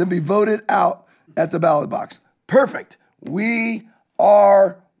retire than be voted out at the ballot box. Perfect. We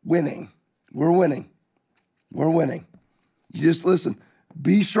are winning. We're winning. We're winning. You just listen.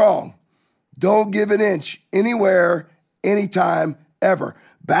 Be strong. Don't give an inch anywhere, anytime, ever.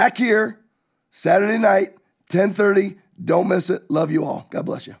 Back here, Saturday night, 10:30. Don't miss it. Love you all. God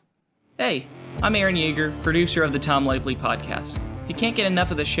bless you. Hey, I'm Aaron Yeager, producer of the Tom Likely Podcast. If you can't get enough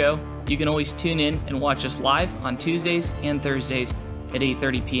of the show, you can always tune in and watch us live on Tuesdays and Thursdays at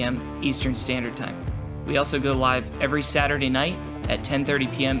 8:30 p.m. Eastern Standard Time. We also go live every Saturday night at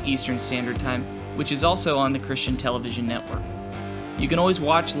 10:30 p.m. Eastern Standard Time, which is also on the Christian Television Network. You can always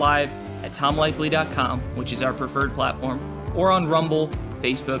watch live at tomlikely.com, which is our preferred platform, or on Rumble,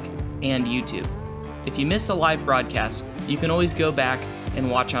 Facebook, and YouTube. If you miss a live broadcast, you can always go back and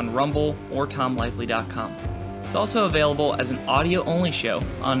watch on Rumble or tomlikely.com. It's also available as an audio-only show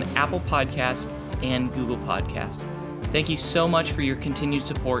on Apple Podcasts and Google Podcasts. Thank you so much for your continued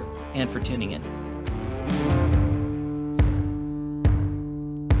support and for tuning in.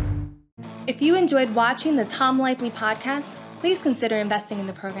 If you enjoyed watching the Tom Likely Podcast, please consider investing in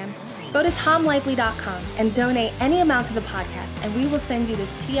the program. Go to tomlikely.com and donate any amount to the podcast, and we will send you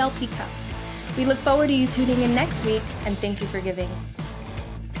this TLP cup. We look forward to you tuning in next week, and thank you for giving.